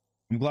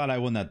 I'm glad I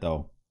won that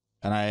though.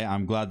 And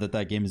I'm glad that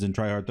that game is in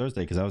Tryhard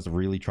Thursday because that was a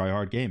really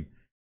tryhard game.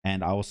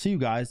 And I will see you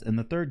guys in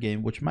the third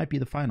game, which might be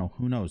the final.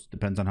 Who knows?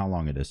 Depends on how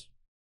long it is.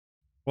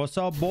 What's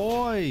up,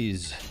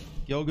 boys?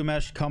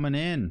 Gilgamesh coming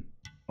in.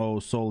 Oh,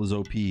 Soul is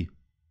OP. This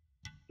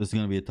is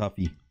going to be a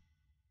toughie.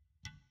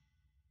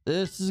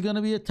 This is going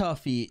to be a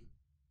toughie.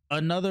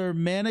 Another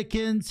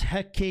Mannequins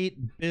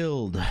Hecate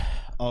build.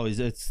 Oh,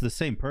 it's the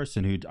same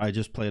person who I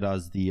just played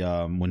as the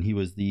when he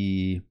was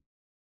the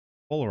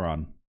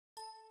Polaron.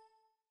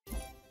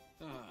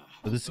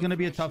 So this is going to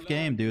be a tough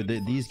game, dude.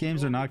 These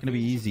games are not going to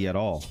be easy at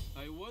all.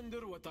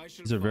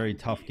 These are very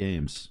tough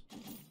games.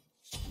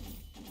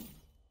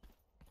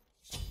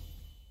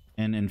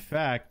 And in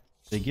fact,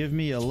 they give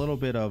me a little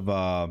bit of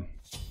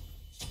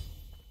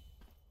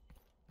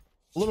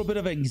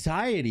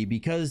anxiety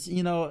because,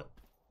 you know,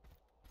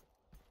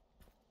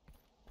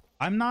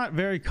 I'm not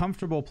very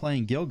comfortable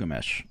playing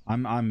Gilgamesh. I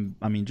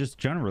mean, just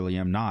generally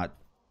I'm not,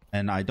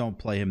 and I don't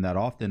play him that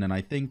often. And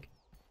I think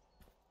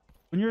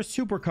when you're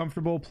super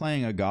comfortable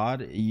playing a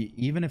god,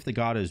 even if the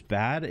god is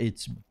bad,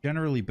 it's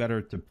generally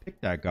better to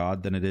pick that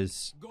god than it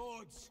is,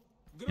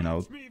 you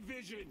know,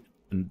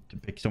 to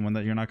pick someone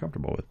that you're not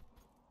comfortable with.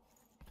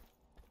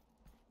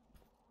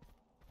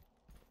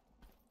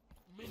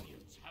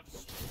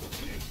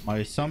 My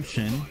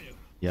assumption,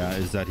 yeah,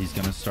 is that he's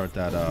gonna start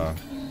that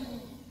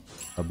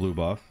a blue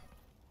buff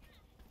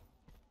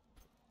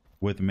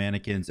with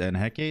Mannequins and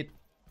Hecate,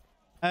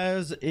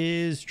 as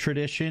is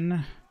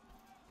tradition.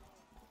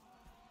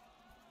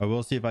 I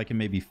will see if I can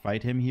maybe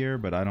fight him here,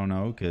 but I don't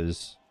know,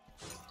 because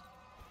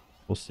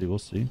we'll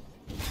see.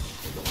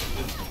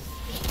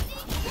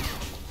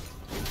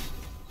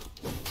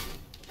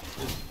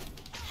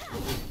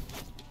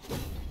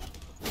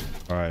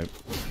 All right,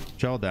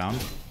 shell down.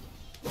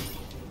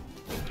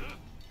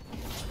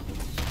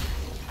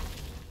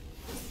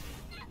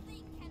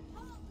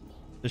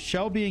 The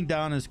shell being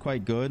down is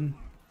quite good.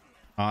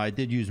 I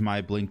did use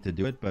my blink to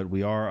do it, but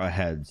we are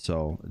ahead,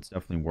 so it's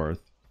definitely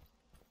worth.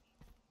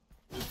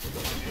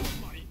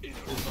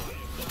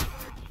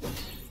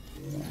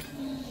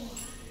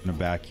 I'm gonna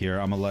back here.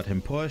 I'm gonna let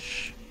him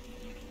push.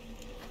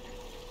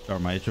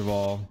 Start my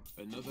Interval.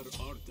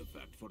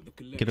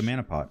 Get a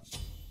mana pot.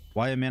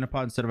 Why a mana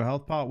pot instead of a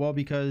health pot? Well,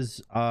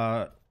 because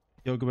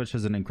Gilgamesh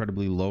has an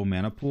incredibly low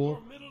mana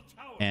pool,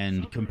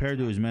 and compared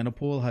to his mana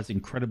pool, has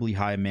incredibly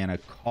high mana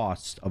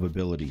cost of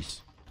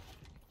abilities.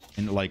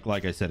 And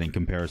like I said, in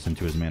comparison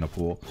to his mana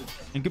pool,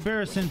 in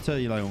comparison to,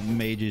 you know,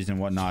 mages and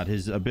whatnot,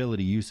 his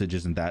ability usage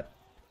isn't that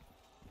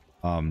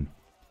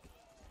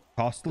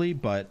costly.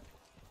 But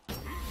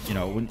you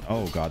know, when,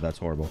 oh god, that's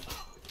horrible.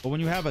 But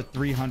when you have a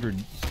 300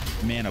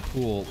 mana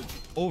pool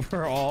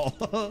overall,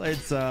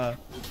 it's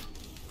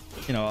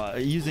you know,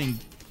 using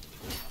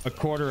a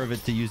quarter of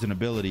it to use an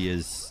ability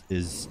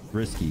is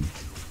risky.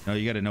 No,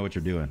 you got to know what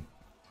you're doing.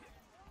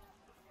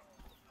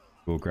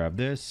 We'll grab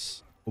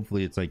this.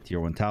 Hopefully it's like tier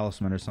 1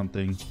 talisman or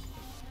something.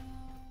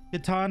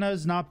 Katana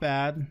is not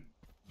bad.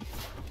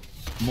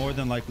 More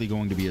than likely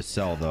going to be a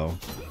sell though.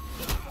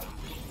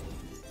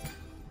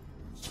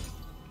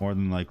 More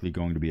than likely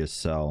going to be a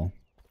sell.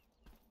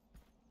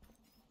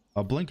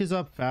 A blink is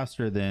up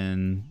faster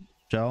than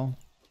shell.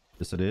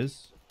 Yes, it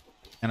is.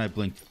 And I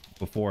blinked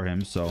before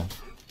him, so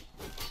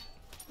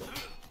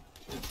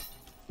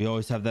we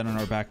always have that in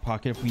our back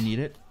pocket if we need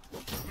it.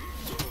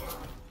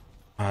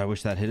 I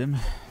wish that hit him.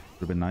 Would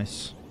have been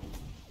nice.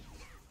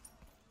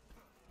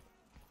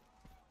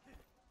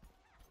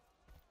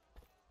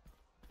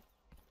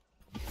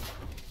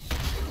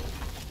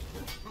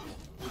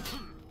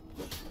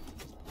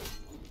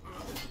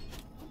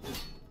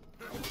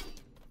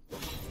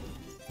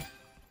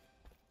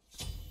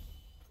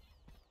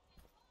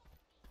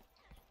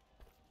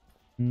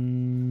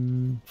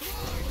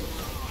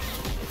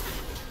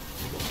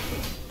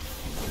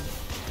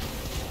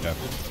 Yeah.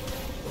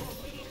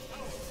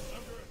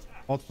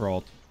 Alt for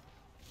alt.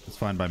 It's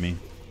fine by me.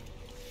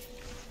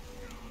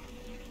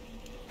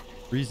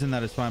 Reason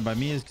that it's fine by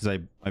me is because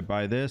I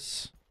buy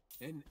this,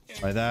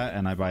 buy that,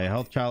 and I buy a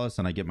health chalice,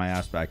 and I get my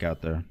ass back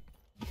out there.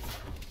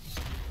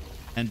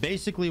 And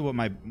basically what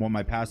my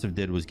passive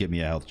did was get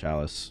me a health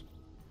chalice.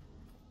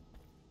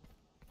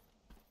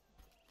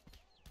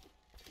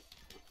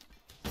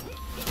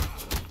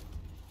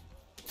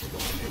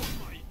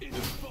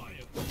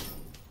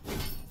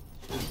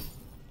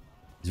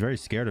 He's very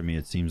scared of me,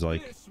 it seems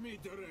like.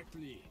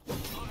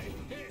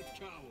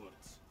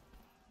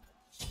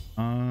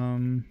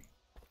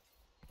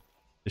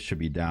 This should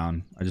be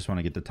down. I just want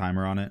to get the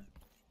timer on it.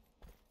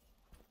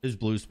 His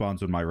blue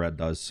spawns when my red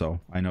does, so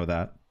I know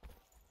that.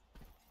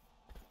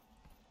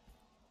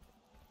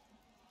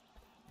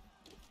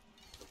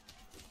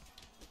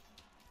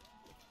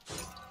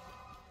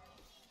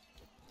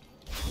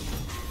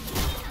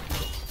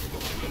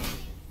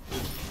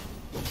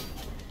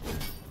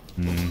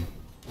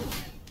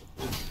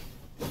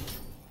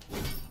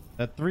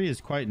 That 3 is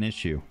quite an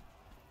issue.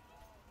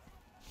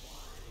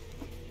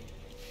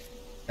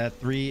 That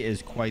 3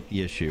 is quite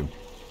the issue.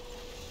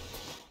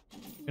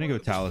 I'm gonna go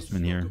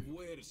Talisman here.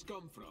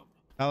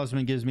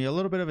 Talisman gives me a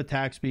little bit of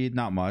attack speed,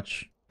 not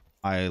much.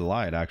 I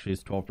lied, actually.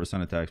 It's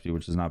 12% attack speed,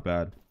 which is not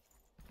bad.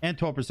 And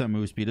 12%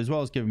 move speed, as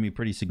well as giving me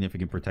pretty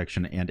significant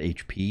protection and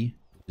HP,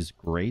 which is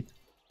great.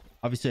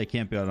 Obviously, I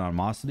can't build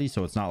Animosity,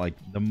 so it's not like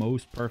the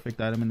most perfect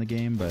item in the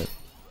game, but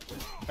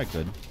quite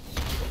good.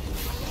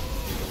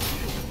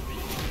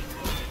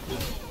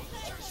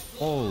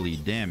 Holy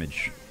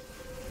damage.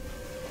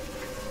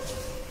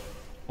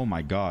 Oh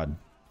my god.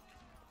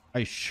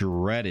 I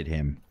shredded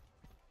him.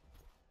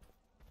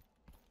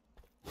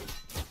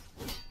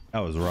 That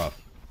was rough.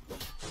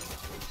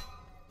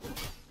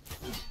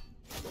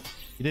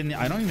 He didn't...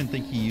 I don't even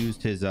think he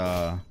used his...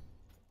 I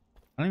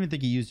don't even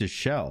think he used his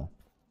shell.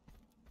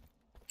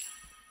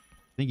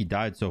 I think he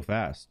died so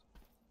fast.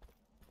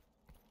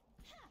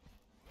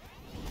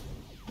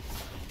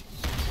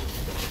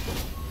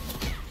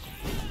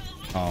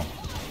 Oh.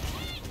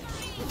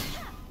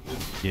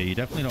 Yeah, you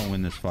definitely don't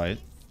win this fight.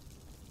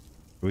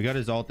 We got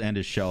his ult and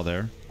his shell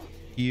there.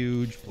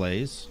 Huge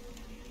plays.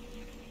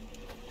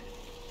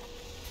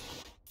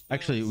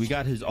 Actually, we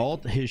got his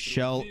ult, his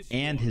shell,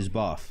 and his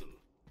buff.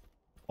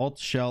 Ult,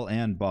 shell,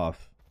 and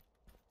buff.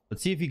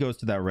 Let's see if he goes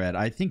to that red.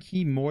 I think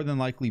he more than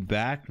likely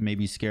backed.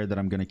 Maybe scared that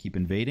I'm going to keep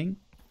invading.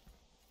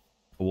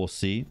 But we'll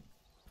see.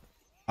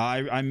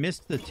 I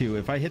missed the 2.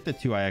 If I hit the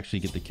 2, I actually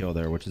get the kill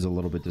there, which is a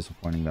little bit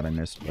disappointing that I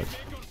missed. But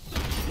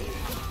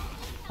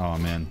oh,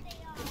 man.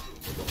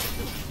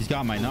 He's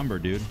got my number,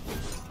 dude.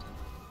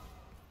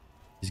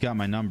 He's got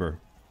my number.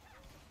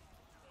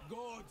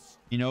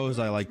 He knows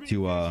I like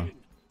to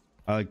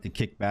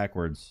kick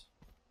backwards.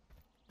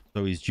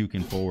 So he's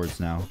juking forwards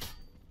now.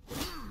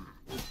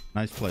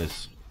 Nice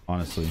place,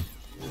 honestly.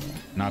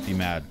 Not be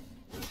mad.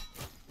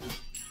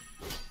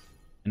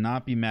 And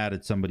not be mad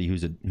at somebody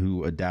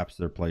who adapts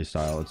their play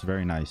style. It's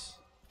very nice.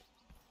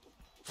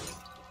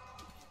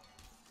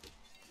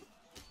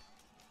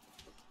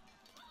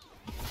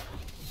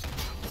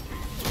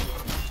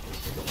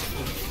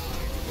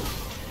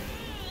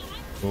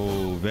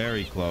 Oh,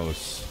 very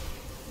close.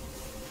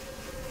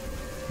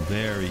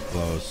 Very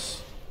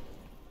close.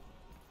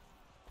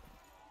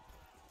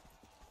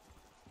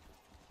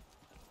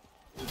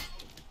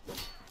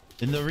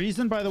 And the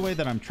reason, by the way,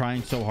 that I'm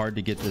trying so hard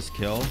to get this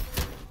kill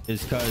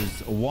is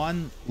because,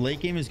 one,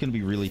 late game is going to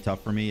be really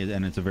tough for me,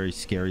 and it's a very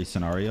scary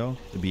scenario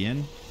to be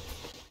in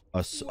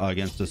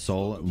against a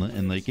soul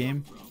in late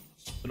game.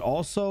 But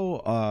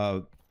also,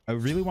 I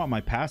really want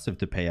my passive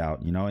to pay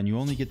out, you know, and you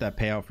only get that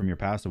payout from your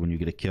passive when you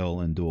get a kill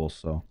in duels.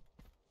 So,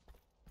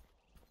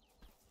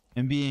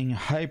 and being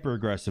hyper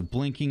aggressive,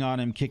 blinking on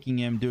him, kicking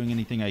him, doing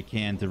anything I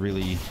can to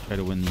really try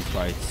to win these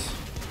fights.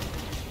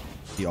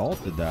 He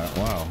ulted that.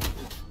 Wow.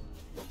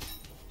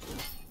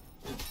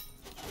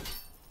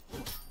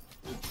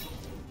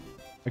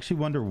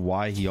 Actually wonder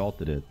why he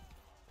ulted it.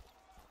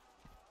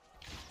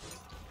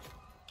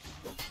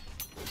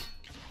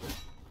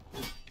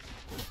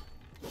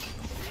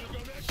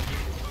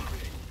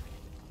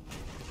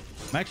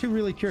 I'm actually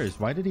really curious.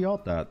 Why did he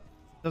ult that?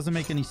 Doesn't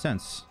make any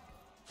sense.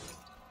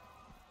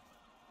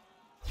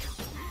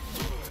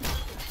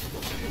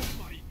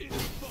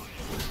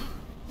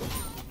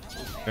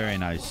 Very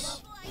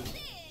nice.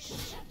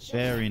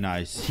 Very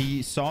nice.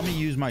 He saw me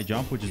use my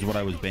jump, which is what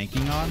I was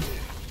banking on.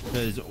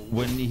 Because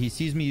when he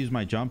sees me use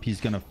my jump, he's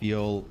going to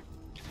feel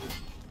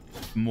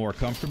more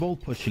comfortable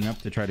pushing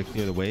up to try to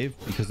clear the wave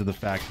because of the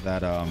fact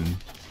that,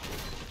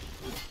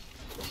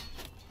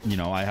 you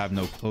know, I have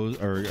no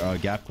close or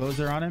gap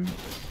closer on him.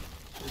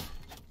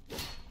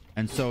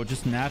 And so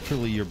just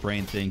naturally your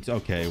brain thinks,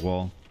 okay,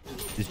 well,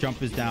 his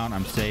jump is down.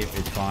 I'm safe.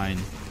 It's fine.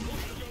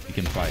 We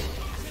can fight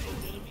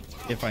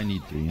if I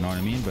need to, you know what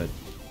I mean? But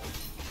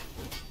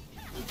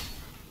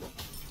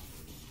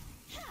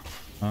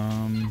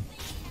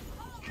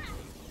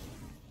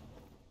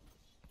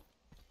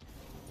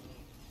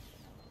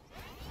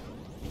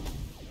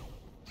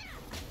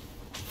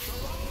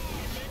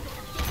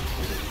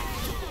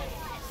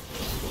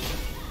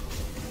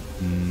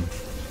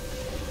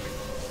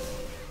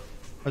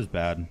that was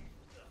bad.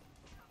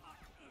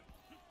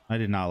 I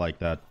did not like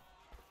that.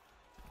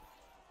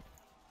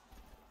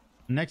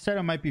 Next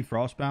item might be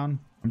Frostbound.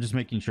 I'm just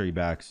making sure he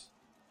backs.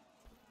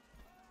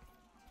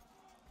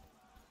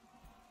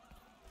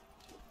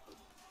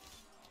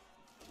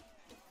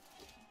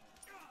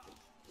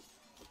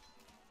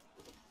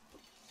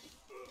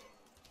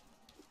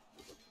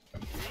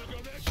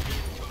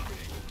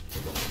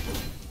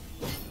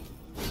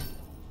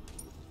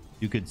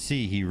 You could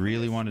see he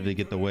really wanted to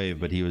get the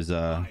wave, but he was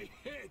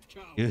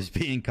He was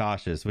being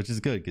cautious, which is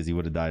good because he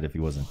would have died if he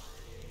wasn't.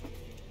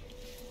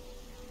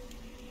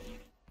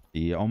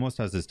 He almost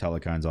has his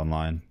telekines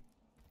online.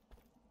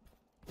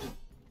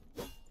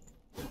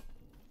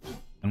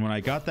 And when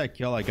I got that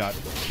kill, I got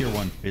tier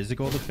 1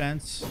 physical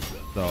defense.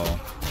 So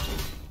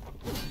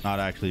not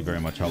actually very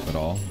much help at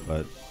all,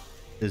 but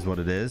is what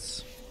it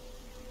is.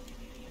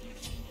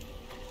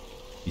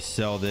 We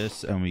sell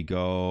this and we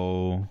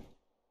go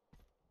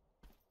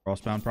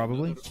crossbound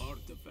probably.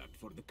 Artifact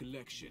for the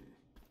collection.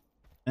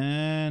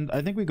 And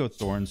I think we go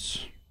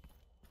thorns.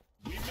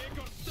 We make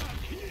our stand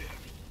here.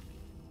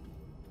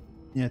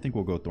 Yeah, I think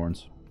we'll go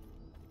thorns.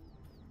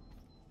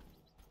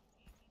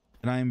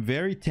 And I am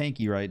very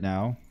tanky right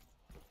now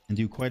and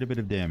do quite a bit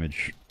of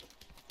damage.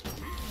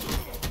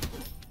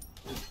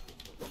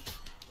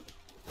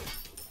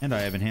 And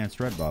I have enhanced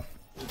red buff.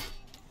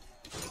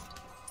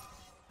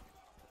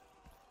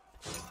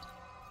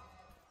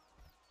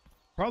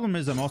 Problem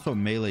is I'm also a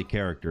melee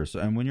character. So,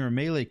 and when you're a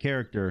melee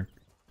character,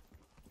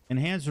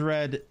 enhanced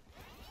red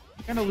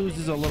kind of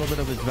loses a little bit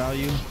of its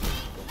value.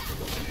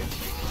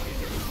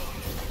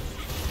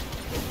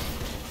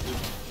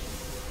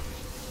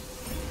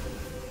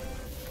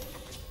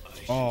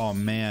 Oh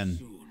man,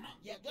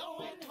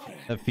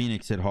 that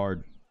Phoenix hit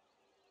hard.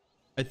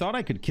 I thought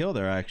I could kill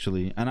there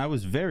actually, and I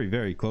was very,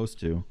 very close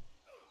to.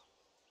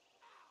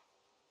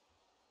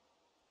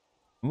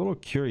 I'm a little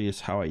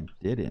curious how I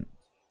didn't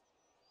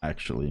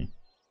actually.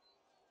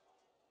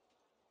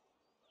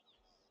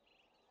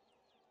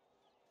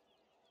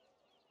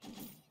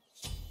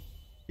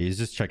 He's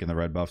just checking the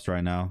red buffs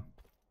right now.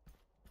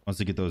 Wants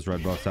to get those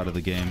red buffs out of the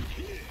game.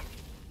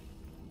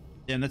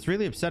 Yeah, and that's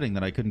really upsetting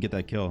that I couldn't get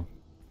that kill.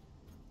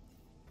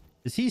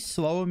 Is he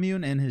slow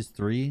immune in his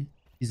 3?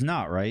 He's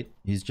not, right?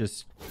 He's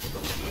just...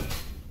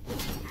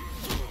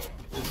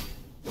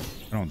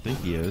 I don't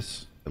think he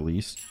is, at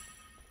least.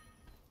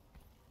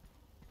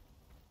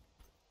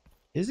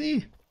 Is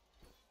he?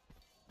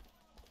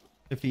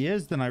 If he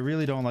is, then I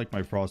really don't like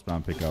my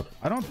Frostbound pickup.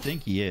 I don't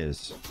think he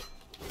is.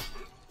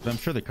 But I'm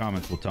sure the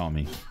comments will tell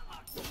me.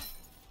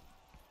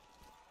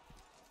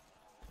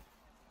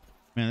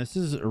 Man, this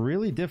is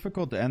really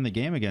difficult to end the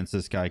game against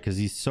this guy because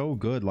he's so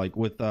good. Like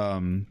with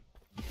oh,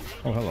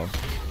 hello.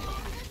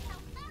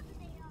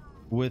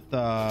 With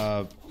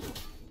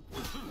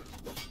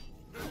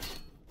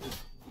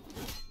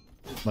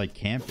like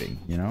camping,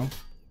 you know?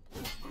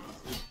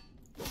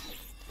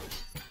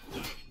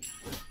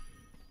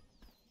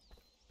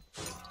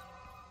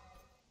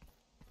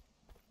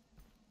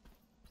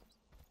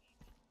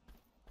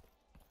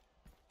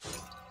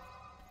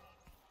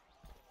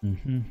 Your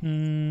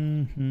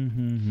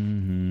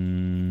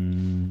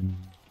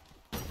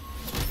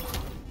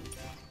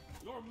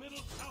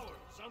middle tower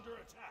is under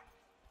attack.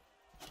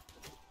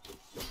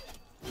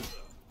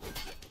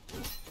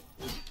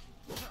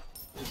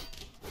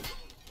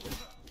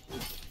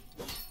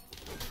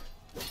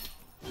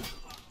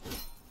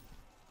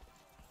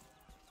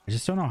 I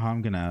just don't know how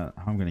I'm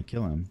gonna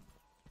kill him.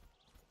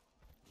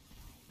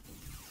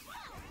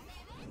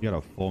 You got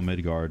a full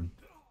mid guard.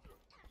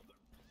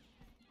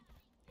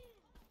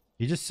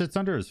 He just sits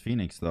under his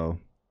Phoenix though.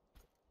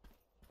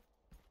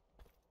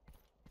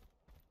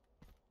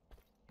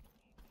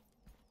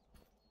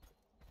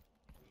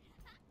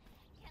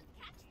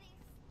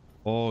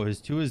 Oh, his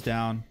 2 is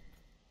down.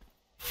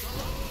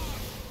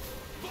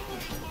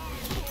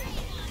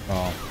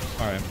 Oh,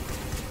 all right.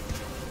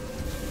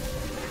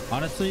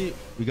 Honestly,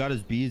 we got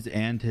his beads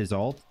and his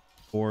ult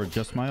for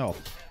just my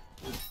ult,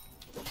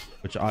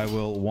 which I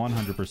will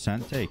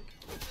 100% take.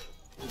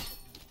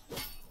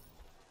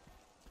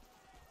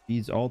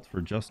 Beads ult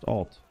for just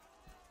ult.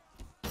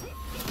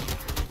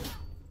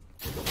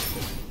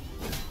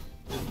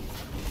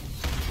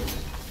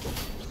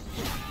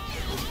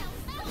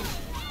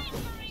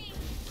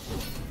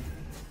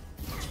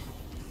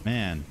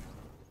 Man.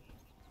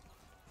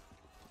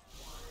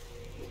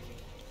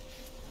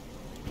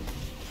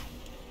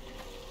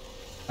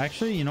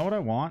 Actually, you know what I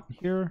want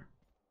here?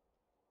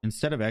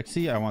 Instead of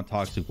Exy, I want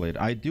Toxic Blade.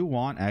 I do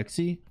want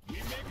Exy,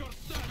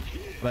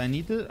 but I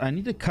need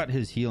to cut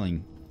his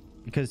healing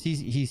because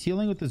he's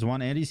healing with his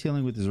 1 and he's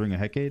healing with his Ring of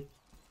Hecate.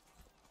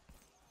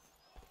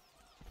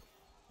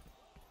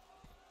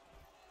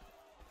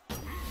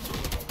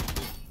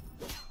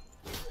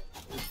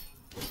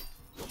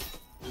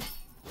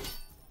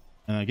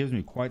 And that gives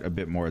me quite a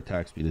bit more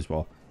attack speed as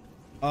well.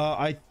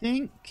 I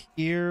think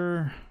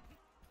here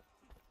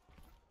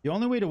the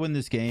only way to win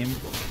this game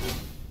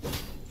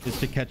is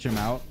to catch him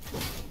out,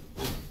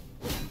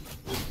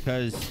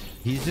 because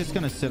he's just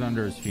going to sit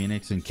under his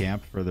Phoenix and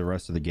camp for the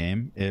rest of the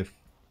game if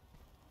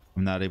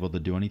I'm not able to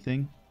do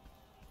anything.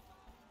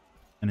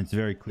 And it's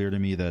very clear to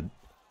me that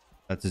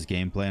that's his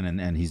game plan,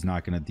 and he's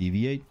not going to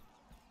deviate.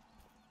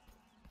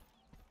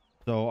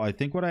 So I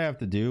think what I have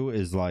to do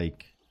is,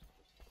 like,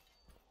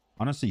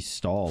 honestly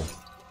stall.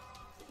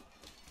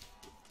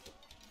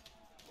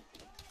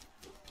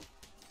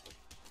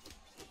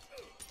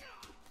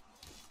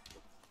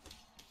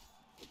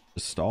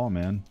 Just stall,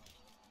 man.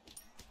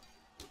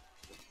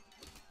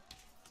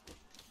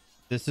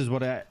 this is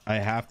what I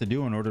have to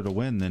do in order to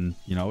win, then,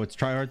 you know, it's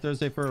Tryhard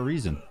Thursday for a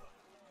reason.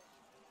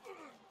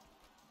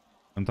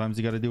 Sometimes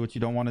you got to do what you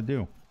don't want to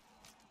do.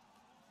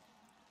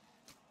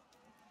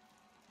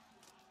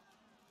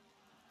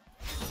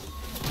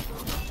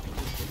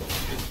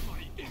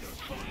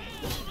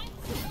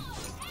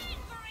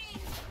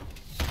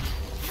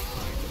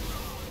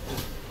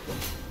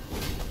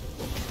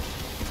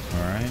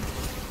 All right.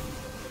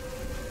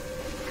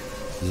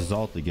 This is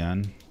ult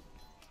again.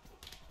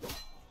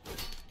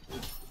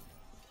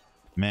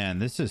 Man,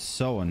 this is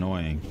so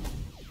annoying.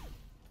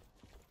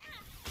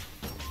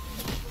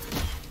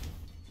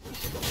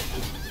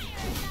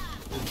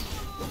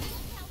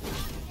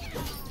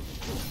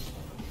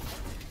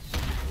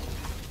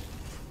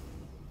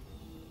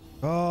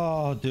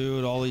 Oh,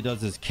 dude, all he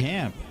does is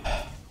camp.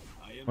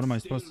 What am I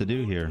supposed to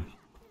do here?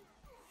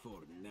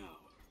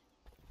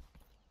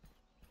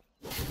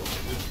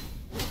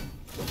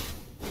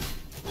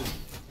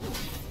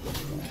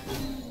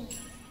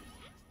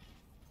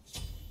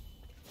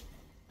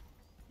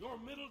 Your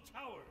middle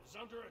tower is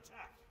under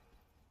attack.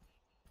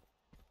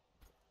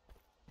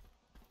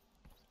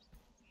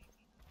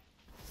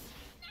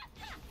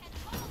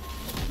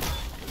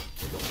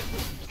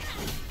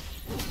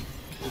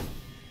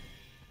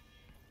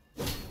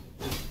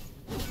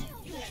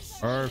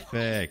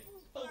 Perfect.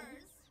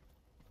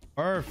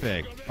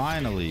 Perfect.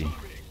 Finally.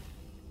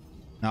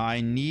 Now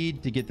I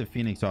need to get the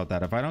Phoenix off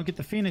that. If I don't get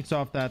the Phoenix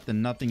off that,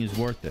 then nothing is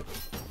worth it.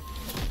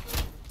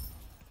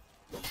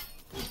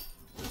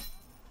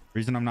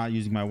 Reason I'm not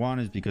using my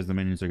wand is because the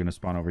minions are going to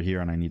spawn over here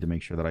and I need to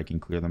make sure that I can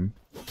clear them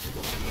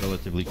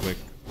relatively quick.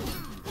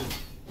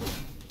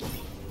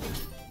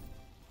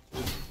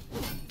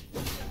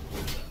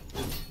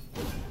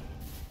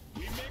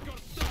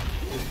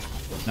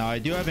 Now I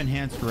do have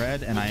enhanced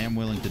red and I am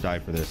willing to die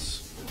for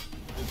this.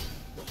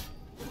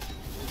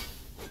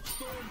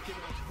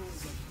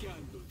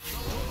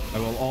 I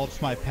will alt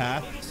my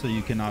path so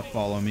you cannot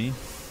follow me.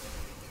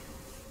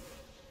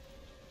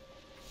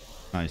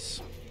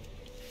 Nice.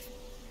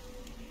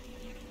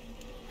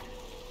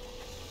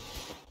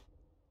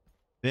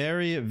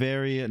 Very,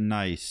 very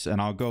nice. And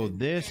I'll go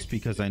this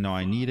because I know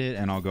I need it,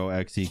 and I'll go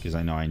XE because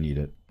I know I need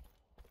it.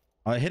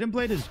 Hidden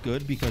Blade is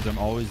good because I'm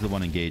always the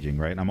one engaging,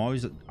 right? I'm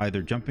always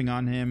either jumping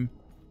on him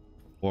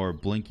or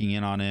blinking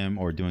in on him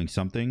or doing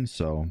something,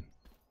 so...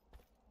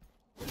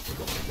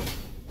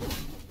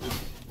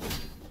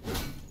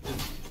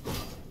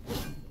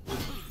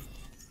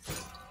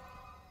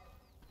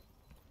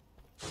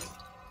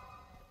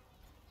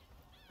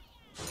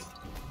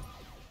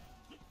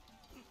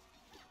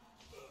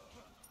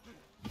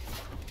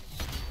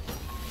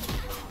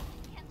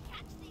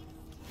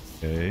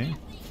 Okay.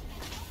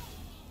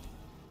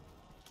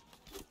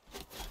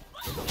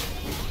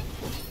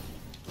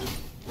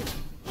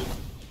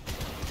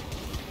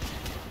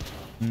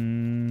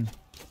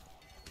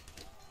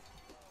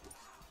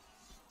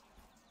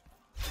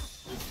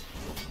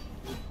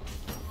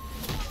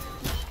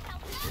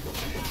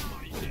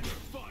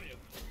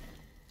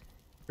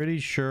 Pretty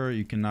sure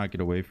you cannot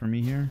get away from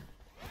me here.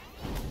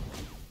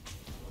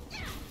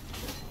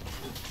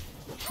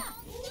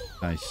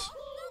 Nice.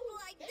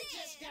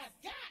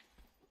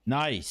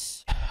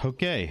 Nice.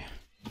 Okay.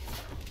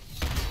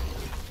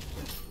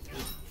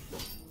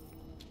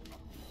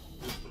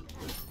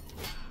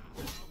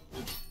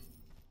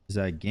 Is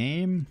that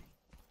game?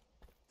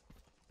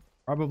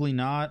 Probably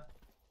not.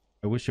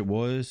 I wish it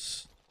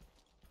was.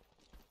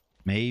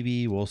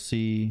 Maybe. We'll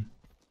see.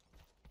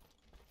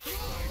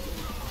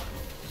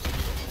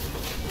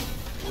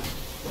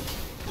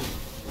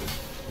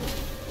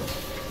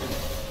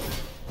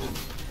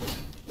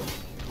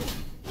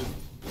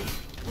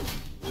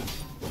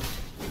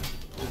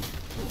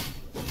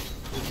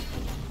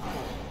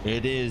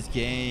 It is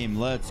game.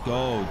 Let's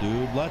go,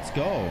 dude. Let's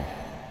go.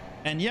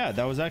 And yeah,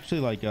 that was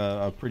actually like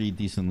a pretty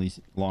decently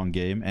long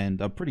game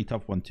and a pretty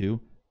tough one too.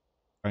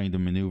 Trying to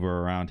maneuver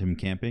around him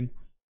camping.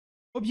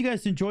 Hope you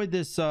guys enjoyed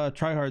this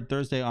Tryhard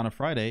Thursday on a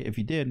Friday. If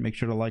you did, make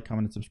sure to like,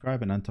 comment, and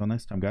subscribe. And until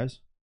next time,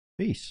 guys,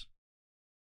 peace.